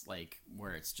moments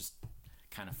where it's just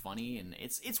kind of funny, and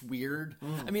it's weird.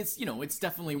 I mean, it's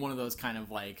definitely one of those kind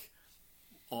of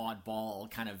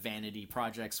oddball kind of vanity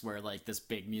projects where this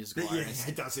big musical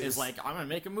artist is I'm gonna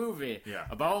make a movie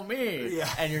about me,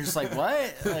 and you're just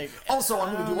what? Also,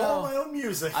 I'm gonna do all my own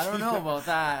music. I don't know about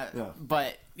that,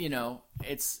 but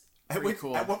it's pretty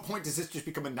cool. At what point does this just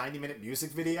become a 90-minute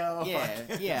music video?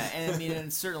 Yeah, and I mean,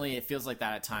 and certainly it feels like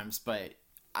that at times, but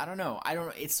I don't know.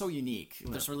 It's so unique.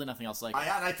 There's really nothing else like it.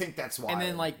 And I think that's why. And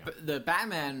then the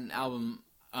Batman album,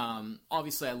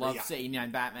 obviously I love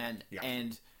 89 Batman,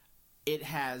 and it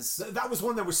has... That was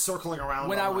one that was circling around.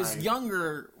 When I was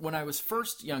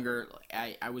first younger,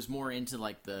 I was more into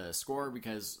like the score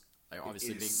because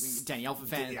obviously big Danny Elfman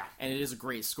fan, and it is a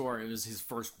great score. It was his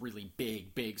first really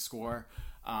big score,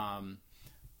 and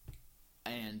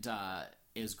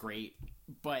it was great.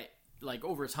 But like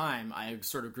over time, I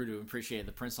sort of grew to appreciate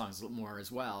the Prince songs a little more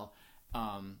as well,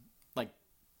 like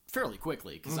fairly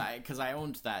quickly because I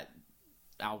owned that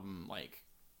album like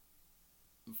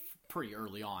pretty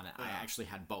early on. I actually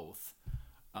had both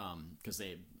because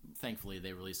thankfully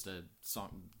they released a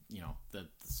song, the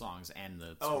songs and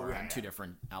the score on two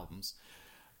different albums.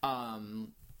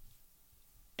 And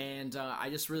I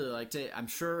just really liked it. I'm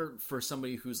sure for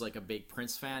somebody who's like a big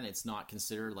Prince fan, it's not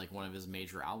considered like one of his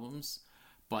major albums,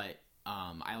 but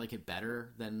I like it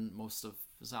better than most of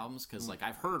his albums because like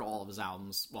I've heard all of his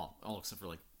albums, well, all except for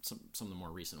like some of the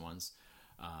more recent ones.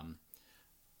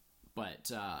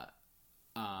 But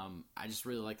I just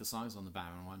really like the songs on the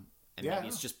Batman one. And maybe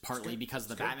it's just partly because of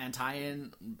the Batman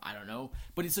tie-in. I don't know.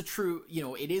 But it's a true,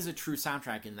 it is a true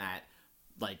soundtrack in that,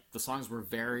 like, the songs were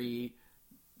very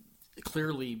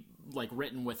clearly, like,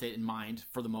 written with it in mind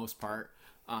for the most part.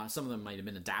 Some of them might have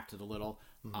been adapted a little.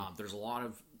 There's a lot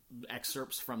of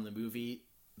excerpts from the movie,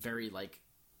 very, like,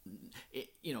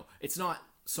 it's not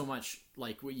so much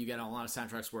like what you get on a lot of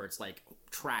soundtracks where it's, like,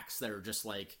 tracks that are just,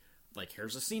 like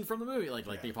here's a scene from the movie, like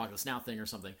the Apocalypse Now thing or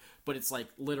something. But it's like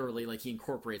literally like he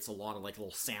incorporates a lot of like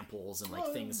little samples and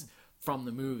like things from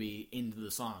the movie into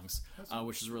the songs,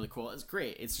 which is really cool. It's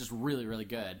great. It's just really, really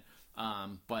good.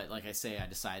 But like I say, I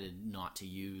decided not to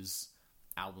use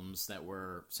albums that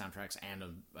were soundtracks and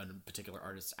a particular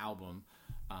artist's album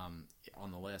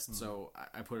on the list. So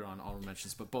I put it on honorable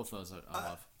mentions, but both of those I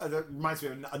love. That reminds me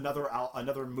of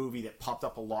another movie that popped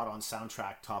up a lot on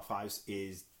soundtrack top fives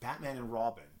is Batman and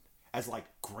Robin. As, like,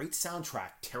 great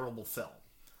soundtrack, terrible film.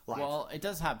 Like, well, it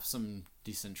does have some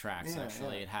decent tracks,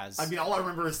 actually. It has... I mean, all I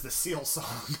remember is the Seal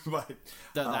song, but...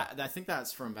 I think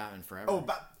that's from Batman Forever. Oh,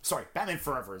 sorry, Batman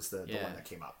Forever is the one that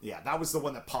came up. Yeah, that was the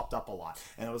one that popped up a lot.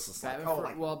 And it was just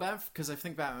because I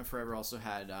think Batman Forever also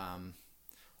had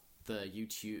the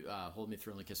U2, Hold Me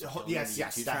Through and Kiss Me. Yes,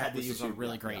 that had the U2 was a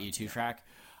really great U2 track.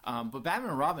 But Batman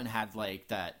and Robin had, like,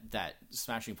 that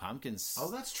Smashing Pumpkins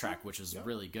track, which is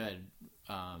really good.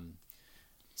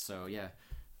 So yeah,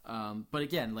 but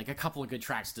again, like a couple of good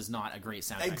tracks does not a great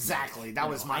soundtrack. Exactly, that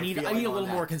was my. I need a little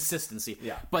more consistency.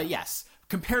 Yeah, but yes,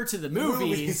 compared to the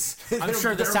movies, I'm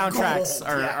sure the soundtracks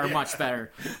are much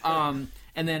better. And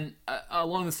then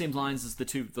along the same lines as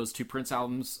those two Prince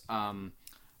albums,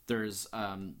 there's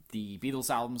the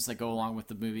Beatles albums that go along with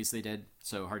the movies they did.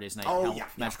 So Hard Day's Night,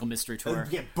 Magical Mystery Tour.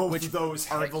 Both of those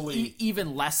heavily,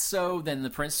 even less so than the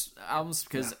Prince albums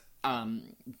because.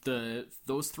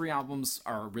 Those three albums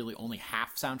are really only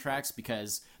half soundtracks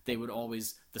because they would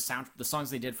always the songs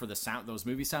they did for those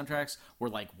movie soundtracks were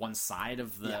like one side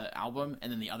of the album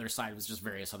and then the other side was just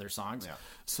various other songs.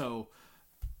 So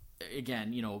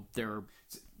again, they're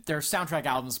soundtrack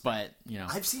albums, but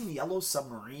I've seen Yellow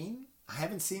Submarine. I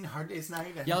haven't seen Hard Day's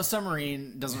Night. Yellow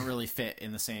Submarine doesn't really fit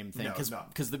in the same thing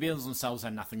because the Beatles themselves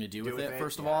had nothing to do with it.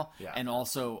 First of all, and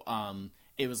also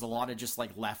it was a lot of just like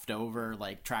leftover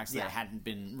like tracks that hadn't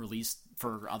been released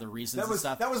for other reasons and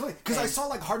stuff. That was because I saw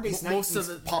like Hard Day's Night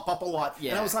pop up a lot,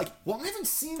 and I was like, "Well, I haven't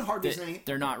seen Hard Day's Night."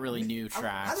 They're not really new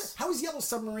tracks. How is Yellow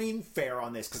Submarine fare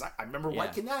on this? Because I remember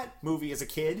liking that movie as a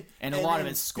kid, and a lot of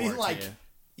it's score like, too.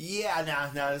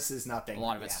 No, this is nothing. A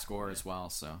lot of it's score as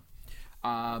well. So,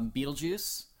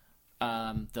 Beetlejuice.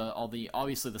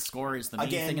 Obviously the score is the main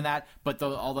thing in that, but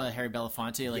all the Harry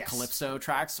Belafonte Calypso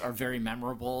tracks are very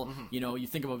memorable. You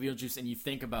think about Beetlejuice and you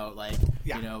think about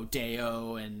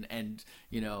Deo and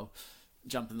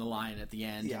jumping the line at the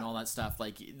end and all that stuff.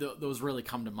 Like those really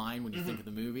come to mind when you think of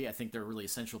the movie. I think they're a really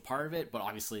essential part of it, but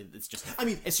obviously it's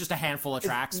just a handful of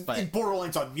tracks. But it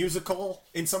borderlines on musical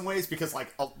in some ways because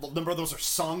like a number of those are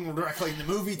sung directly in the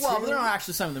movie too. Well, they're not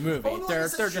actually sung in the movie.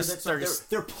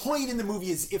 They're played in the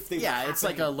movie as if they were happening. It's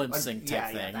like a lip sync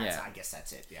type thing. I guess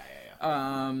that's it.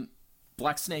 Yeah.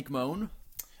 Black Snake Moan.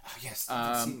 Oh, yes,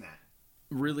 I've seen that.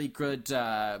 Really good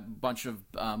bunch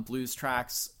of blues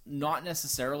tracks, not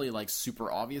necessarily like super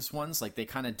obvious ones. Like they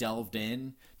kind of delved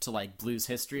in to like blues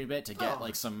history a bit to get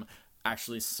like some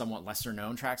actually somewhat lesser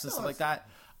known tracks and stuff like that.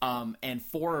 And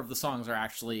 4 of the songs are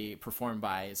actually performed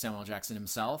by Samuel L. Jackson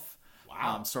himself.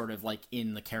 Wow. Sort of like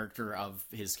in the character of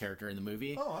his character in the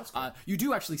movie. Oh, that's cool. You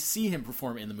do actually see him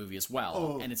perform in the movie as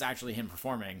well, and it's actually him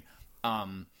performing.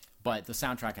 But the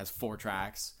soundtrack has 4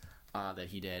 tracks. That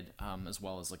he did, as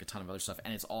well as like a ton of other stuff,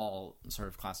 and it's all sort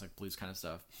of classic blues kind of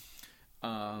stuff.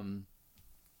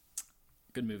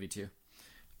 Good movie too.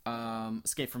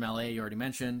 Escape from LA, you already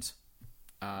mentioned.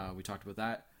 We talked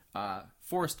about that.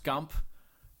 Forrest Gump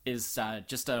is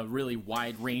just a really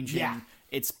wide-ranging... Yeah.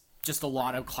 It's just a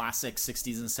lot of classic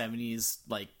 60s and 70s,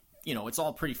 like, you know, it's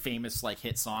all pretty famous, like,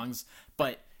 hit songs,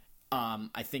 but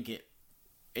I think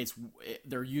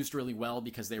they're used really well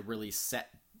because they really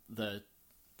set the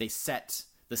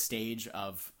stage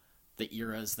of the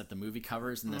eras that the movie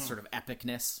covers and the sort of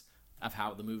epicness of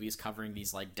how the movie is covering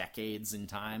these, like, decades in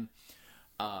time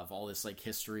of all this, like,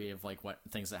 history of, like, what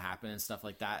things that happen and stuff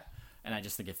like that, and I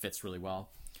just think it fits really well.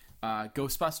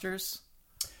 Ghostbusters...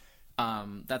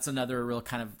 that's another real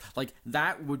kind of, like,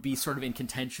 that would be sort of in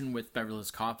contention with Beverly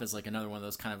Hills Cop as, like, another one of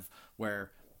those kind of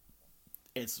where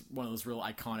it's one of those real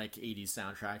iconic 80s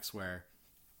soundtracks where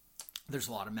there's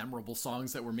a lot of memorable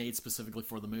songs that were made specifically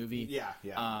for the movie.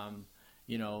 Yeah.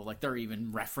 You know, like, they're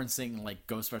even referencing, like,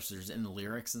 Ghostbusters in the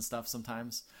lyrics and stuff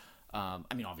sometimes. I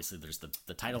mean, obviously, there's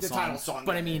the title song,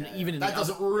 but I mean, even in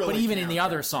in the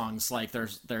other songs, like,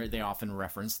 they often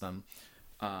reference them.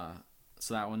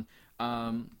 So that one.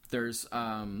 There's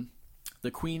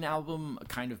the Queen album,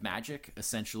 Kind of Magic,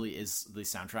 essentially is the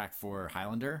soundtrack for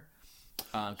Highlander,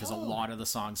 because a lot of the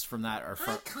songs from that are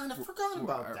I kind of forgot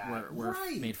about that. Were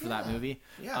made for that movie.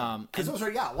 Yeah, because those are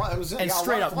it was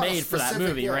straight up made for that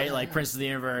movie, right? Like Prince of the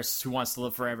Universe, Who Wants to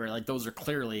Live Forever, like those are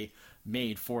clearly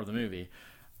made for the movie.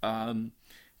 So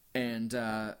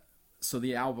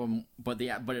the album, but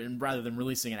rather than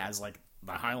releasing it as like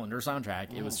the Highlander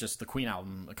soundtrack, it was just the Queen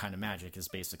album, Kind of Magic, is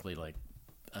basically like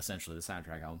essentially the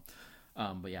soundtrack album.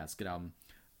 But yeah, it's a good album.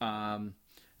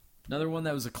 Another one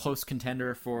that was a close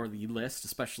contender for the list,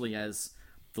 especially as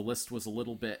the list was a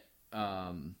little bit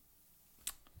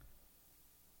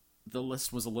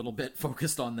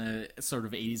focused on the sort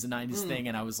of 80s and 90s thing,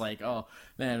 and I was like, oh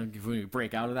man, if we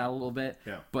break out of that a little bit.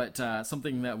 Yeah. But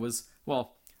something that was,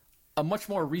 well, a much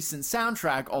more recent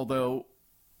soundtrack, although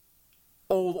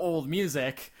old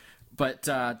music, but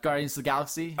Guardians of the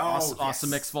Galaxy, Awesome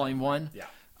Mix Volume 1. Yeah.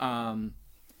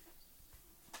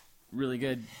 Really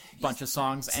good bunch of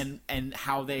songs, and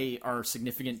how they are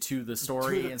significant to the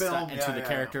story and to the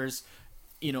characters. Yeah.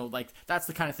 You know, like, that's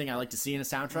the kind of thing I like to see in a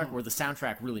soundtrack, where the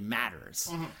soundtrack really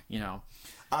matters, you know?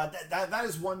 That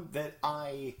is one that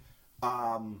I,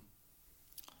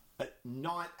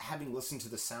 not having listened to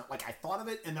the sound, like, I thought of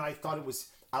it, and then I thought it was,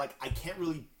 I can't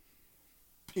really,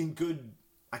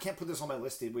 I can't put this on my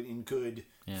list in good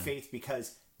faith,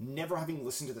 because never having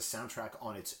listened to the soundtrack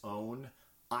on its own,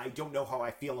 I don't know how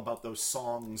I feel about those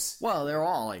songs. Well, they're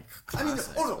all like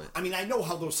classics. I mean, I know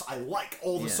how I like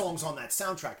all the songs on that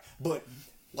soundtrack, but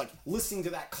like listening to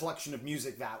that collection of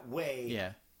music that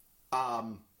way,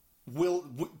 will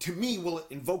it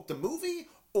invoke the movie,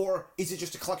 or is it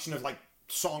just a collection of like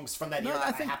songs from that era?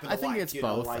 I think it's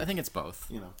both. I think it's both.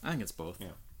 You know, I think it's both. Yeah,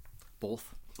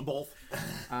 both.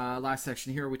 Last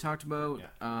section here we talked about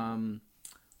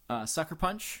Sucker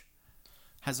Punch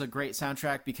has a great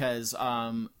soundtrack because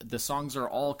the songs are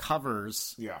all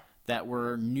covers that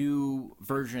were new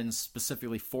versions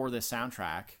specifically for this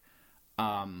soundtrack,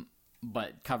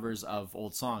 but covers of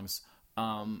old songs.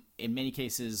 In many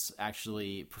cases,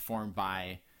 actually performed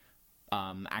by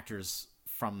actors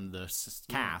from the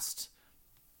cast,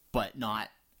 but not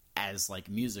as like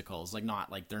musicals, like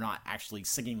not like they're not actually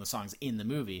singing the songs in the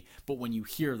movie, but when you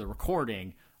hear the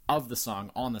recording of the song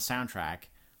on the soundtrack,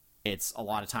 it's a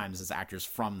lot of times it's actors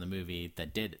from the movie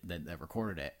that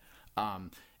recorded it.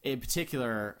 In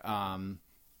particular,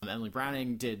 Emily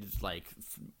Browning did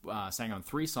sang on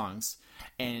 3 songs,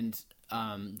 and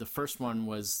the first one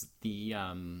was the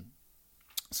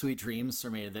Sweet Dreams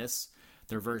Are Made of This,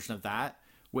 their version of that,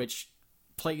 which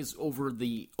plays over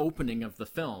the opening of the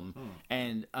film.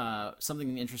 And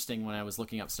something interesting when I was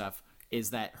looking up stuff is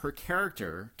that her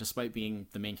character, despite being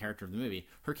the main character of the movie,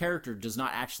 her character does not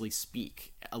actually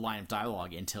speak a line of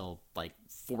dialogue until like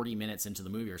 40 minutes into the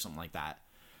movie or something like that.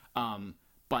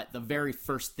 But the very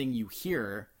first thing you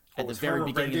hear at the very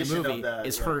beginning of the movie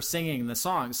is her singing the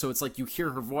song. So it's like you hear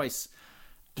her voice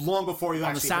long before you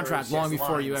on the soundtrack, long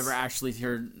before you ever actually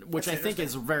hear, which I think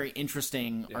is a very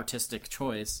interesting artistic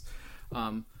choice.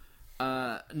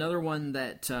 Another one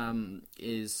that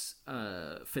fits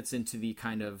into the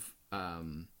kind of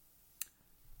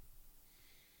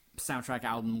soundtrack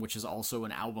album, which is also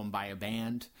an album by a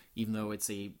band, even though it's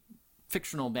a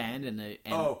fictional band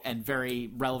and very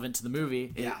relevant to the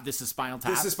movie. This is Spinal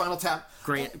Tap. This is Spinal Tap.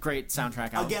 Great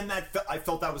soundtrack album. Again, I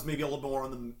felt that was maybe a little more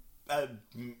on the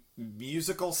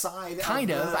musical side.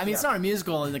 Kind of. I mean, it's not a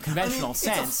musical in the conventional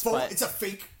sense, but it's a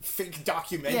fake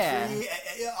documentary.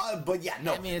 But yeah,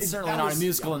 no. I mean, it's certainly not a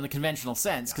musical in the conventional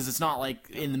sense, because it's not like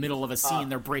in the middle of a scene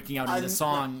they're breaking out into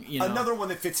song. You know. Another one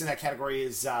that fits in that category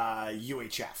is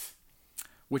UHF.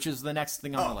 which is the next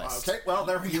thing on the list. Okay, well,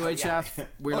 there we go. UHF,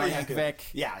 Weird Al Yankovic.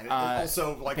 Yeah,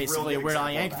 also, like, basically a Weird Al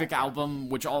Yankovic album,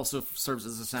 which also serves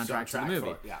as a soundtrack to the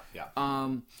movie.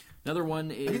 Another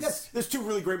one is... I mean, there's two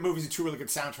really great movies and two really good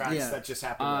soundtracks that just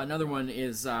happened. Another one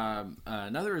is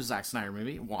another Zack Snyder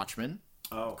movie, Watchmen.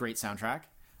 Oh. Great soundtrack.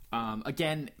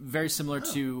 Again, very similar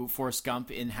to Forrest Gump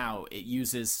in how it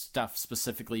uses stuff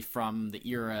specifically from the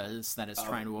eras that it's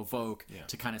trying to evoke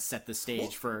to kind of set the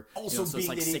stage for. Also, so it's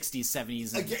like 60s,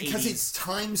 70s, and 80s. Because it's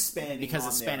time spanning. Because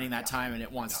it's spanning that time, and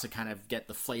it wants to kind of get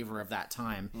the flavor of that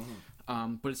time.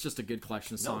 Mm-hmm. But it's just a good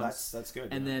collection of songs. No, that's good.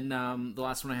 And then the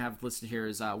last one I have listed here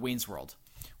is Wayne's World,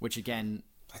 which again.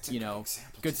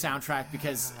 Good soundtrack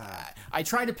because I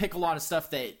try to pick a lot of stuff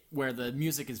where the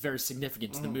music is very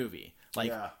significant to the movie.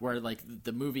 Where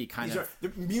the movie kind of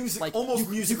the music, like almost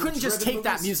music. You couldn't just take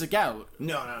that music out.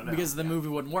 No. Because the movie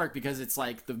wouldn't work because it's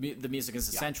like the music is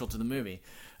essential to the movie.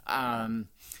 So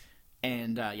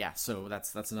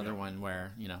that's another one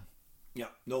where Yeah,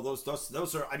 no,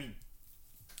 those are. I mean,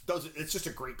 it's just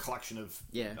a great collection of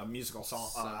musical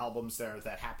albums there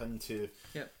that happen to.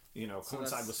 Yep.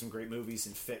 Coincide with some great movies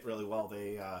and fit really well.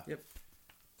 They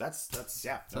That's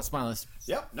my list.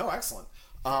 Yep. No, excellent.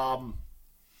 Top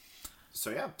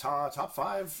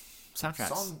 5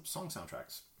 soundtracks. Song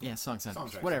soundtracks. Yeah, song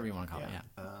soundtracks. Whatever you want to call it.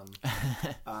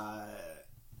 Yeah.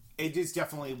 It is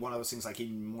definitely one of those things. Like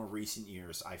in more recent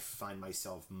years, I find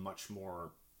myself much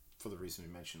more, for the reason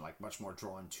we mentioned, like much more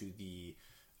drawn to the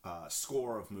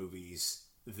score of movies.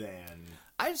 Then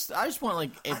I just want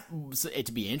like it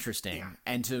to be interesting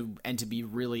and to be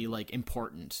really like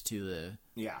important to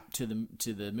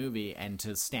the movie and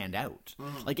to stand out.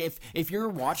 Mm. Like if you're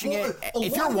watching it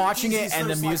and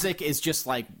the music is just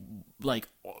like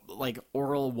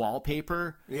oral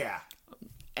wallpaper,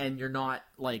 and you're not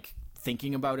like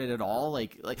thinking about it at all,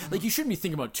 like you shouldn't be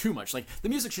thinking about too much. Like the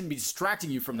music shouldn't be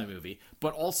distracting you from the movie,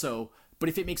 but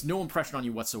if it makes no impression on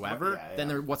you whatsoever, then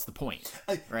what's the point,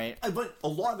 right? But a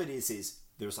lot of it is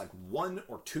there's like one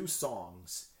or two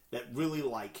songs that really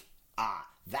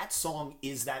that song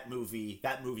is that movie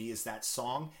is that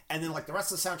song, and then like the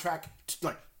rest of the soundtrack,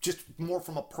 like just more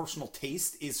from a personal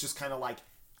taste, is just kind of like,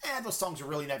 those songs are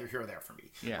really neither here or there for me.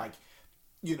 Yeah. Like,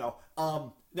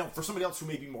 now for somebody else who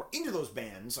may be more into those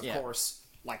bands, of course.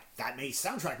 Like, that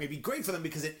soundtrack may be great for them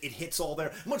because it hits all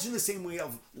there. Much in the same way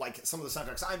of, like, some of the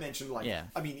soundtracks I mentioned. Like,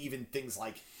 I mean, even things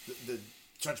like the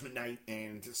Judgment Night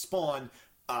and Spawn,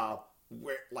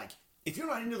 where, like, if you're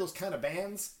not into those kind of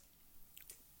bands,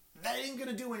 that ain't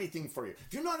gonna do anything for you.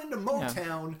 If you're not into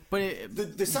Motown, but the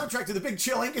soundtrack to The Big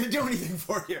Chill ain't gonna do anything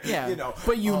for you. Yeah,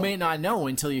 but you may not know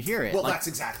until you hear it. Well, that's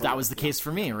exactly that was the case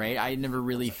for me, right? I never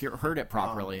really heard it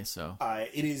properly, so...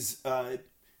 It is...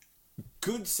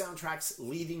 good soundtracks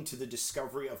leading to the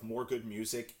discovery of more good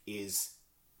music is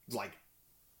like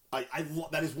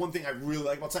that is one thing I really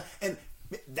like about sound, and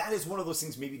that is one of those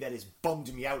things maybe that has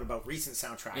bummed me out about recent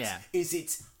soundtracks. Is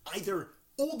it's either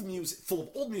old music full of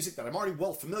old music that I'm already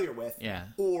well familiar with,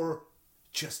 or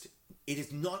just it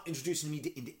is not introducing me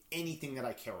into anything that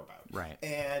I care about. Right.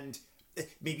 And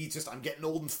maybe it's just I'm getting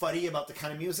old and fuddy about the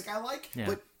kind of music I like,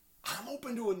 but I'm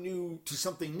open to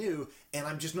something new, and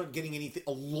I'm just not getting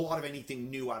a lot of anything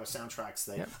new out of soundtracks.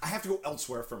 That I have to go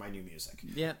elsewhere for my new music.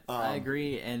 Yeah, I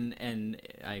agree, and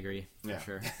I agree for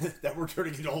sure that we're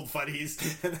turning into old fuddies.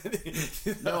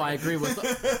 No, I agree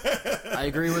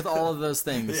with all of those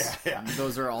things. Yeah.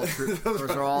 Those are all true. Those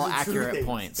are all accurate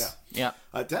points. Yeah.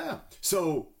 Damn.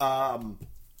 So,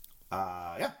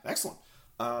 excellent.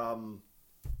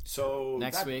 So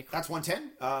next week, that's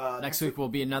 110. Next week will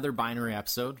be another binary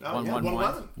episode.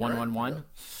 111. 111.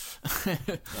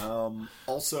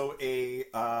 Also a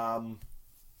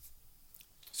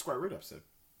square root episode,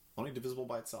 only divisible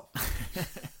by itself.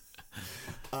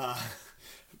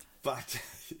 But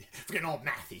we're getting all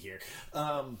mathy here.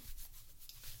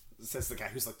 Says the guy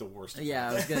who's like the worst. Yeah,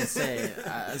 I was gonna say.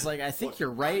 I was like, I think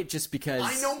you're right, just because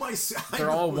I know myself. They're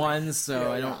all ones,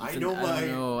 so I don't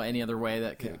know any other way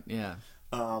that could. Yeah.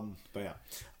 And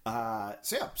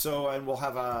we'll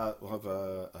have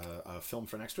a film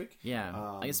for next week.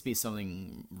 Yeah, I guess it'd be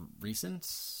something recent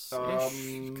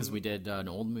because we did an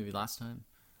old movie last time.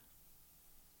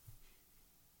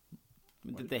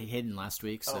 Did they hidden last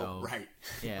week? So right.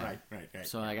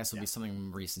 So I guess it'll be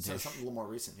something recent. So something a little more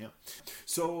recent, yeah.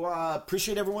 So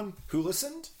appreciate everyone who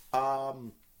listened.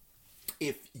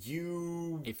 If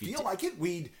you feel like it,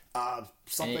 we'd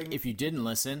something. If you didn't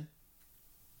listen,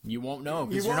 you won't know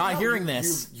because you're not hearing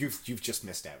this. You've just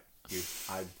missed out.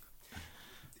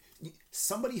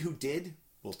 Somebody who did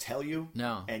will tell you.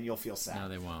 No. And you'll feel sad. No,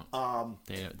 they won't.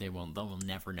 They won't. They will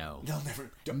never know. They'll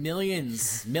never.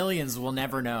 Millions will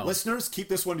never know. Listeners, keep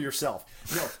this one to yourself.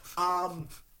 No.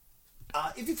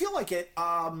 If you feel like it,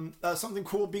 something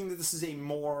cool, being that this is a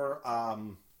more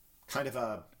kind of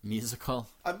a musical.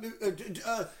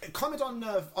 Comment on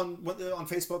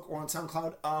Facebook or on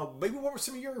SoundCloud. Maybe what were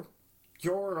some of your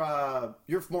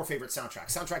more favorite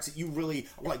soundtracks that you really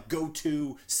like, go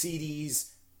to CDs.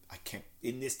 I can't,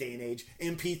 in this day and age,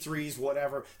 MP3s,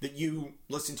 whatever, that you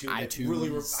listen to,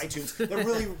 iTunes, that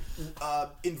really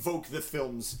invoke the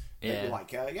films that you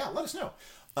like. Let us know.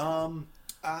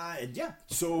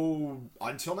 So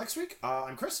until next week,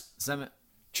 I'm Chris. Summit.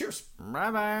 Cheers.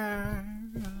 Bye-bye.